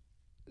for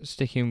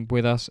sticking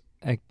with us.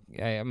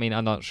 I mean,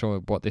 I'm not sure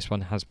what this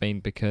one has been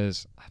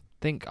because I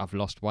think I've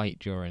lost weight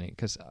during it.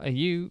 Because are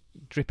you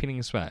dripping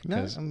in sweat?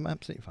 No, I'm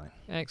absolutely fine.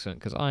 Excellent,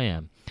 because I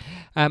am.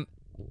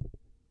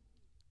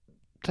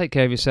 Take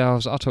care of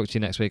yourselves. I'll talk to you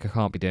next week. I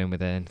can't be doing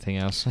with anything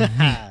else.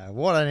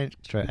 What an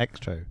extra.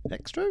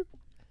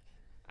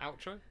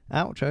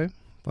 Outro,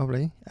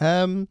 probably.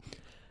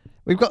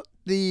 We've got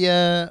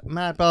the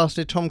mad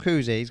bastard Tom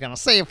Cruise here. He's going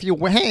to say a few,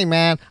 hey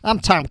man, I'm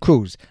Tom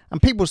Cruise.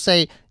 And people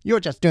say, you're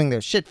just doing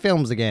those shit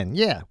films again.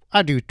 Yeah,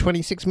 I do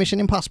 26 Mission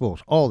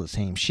Impossibles, all the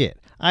same shit.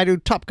 I do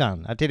Top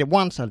Gun. I did it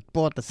once, I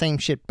bought the same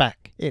shit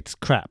back. It's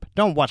crap.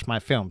 Don't watch my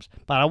films.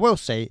 But I will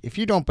say, if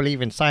you don't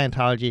believe in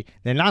Scientology,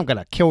 then I'm going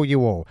to kill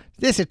you all.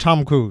 This is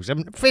Tom Cruise.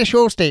 An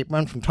official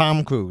statement from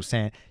Tom Cruise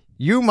saying,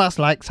 you must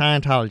like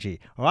Scientology,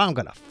 or I'm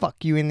going to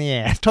fuck you in the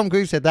ass. Tom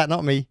Cruise said that,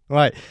 not me.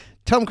 Right.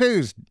 Tom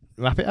Cruise,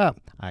 wrap it up.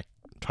 I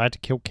tried to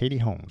kill Katie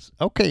Holmes.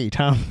 Okay,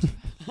 Tom.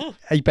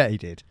 I bet he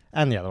did.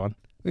 And the other one.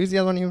 Who's the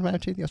other one he was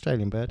married to? The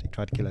Australian bird. He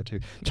tried to kill her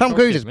too. Tom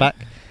Cruise is back.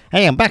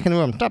 Hey, I'm back in the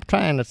room. Stop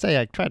trying to say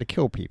I try to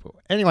kill people.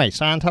 Anyway,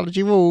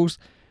 Scientology rules.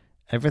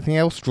 Everything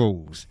else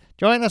rules.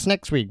 Join us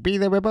next week. Be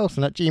there with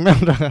Belson at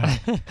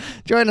gmail.com.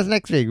 Join us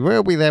next week.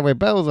 We'll be there with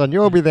Belson.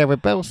 You'll be there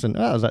with Belson.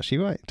 Oh, that was actually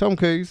right. Tom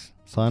Cruise,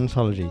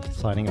 Scientology,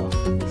 signing off.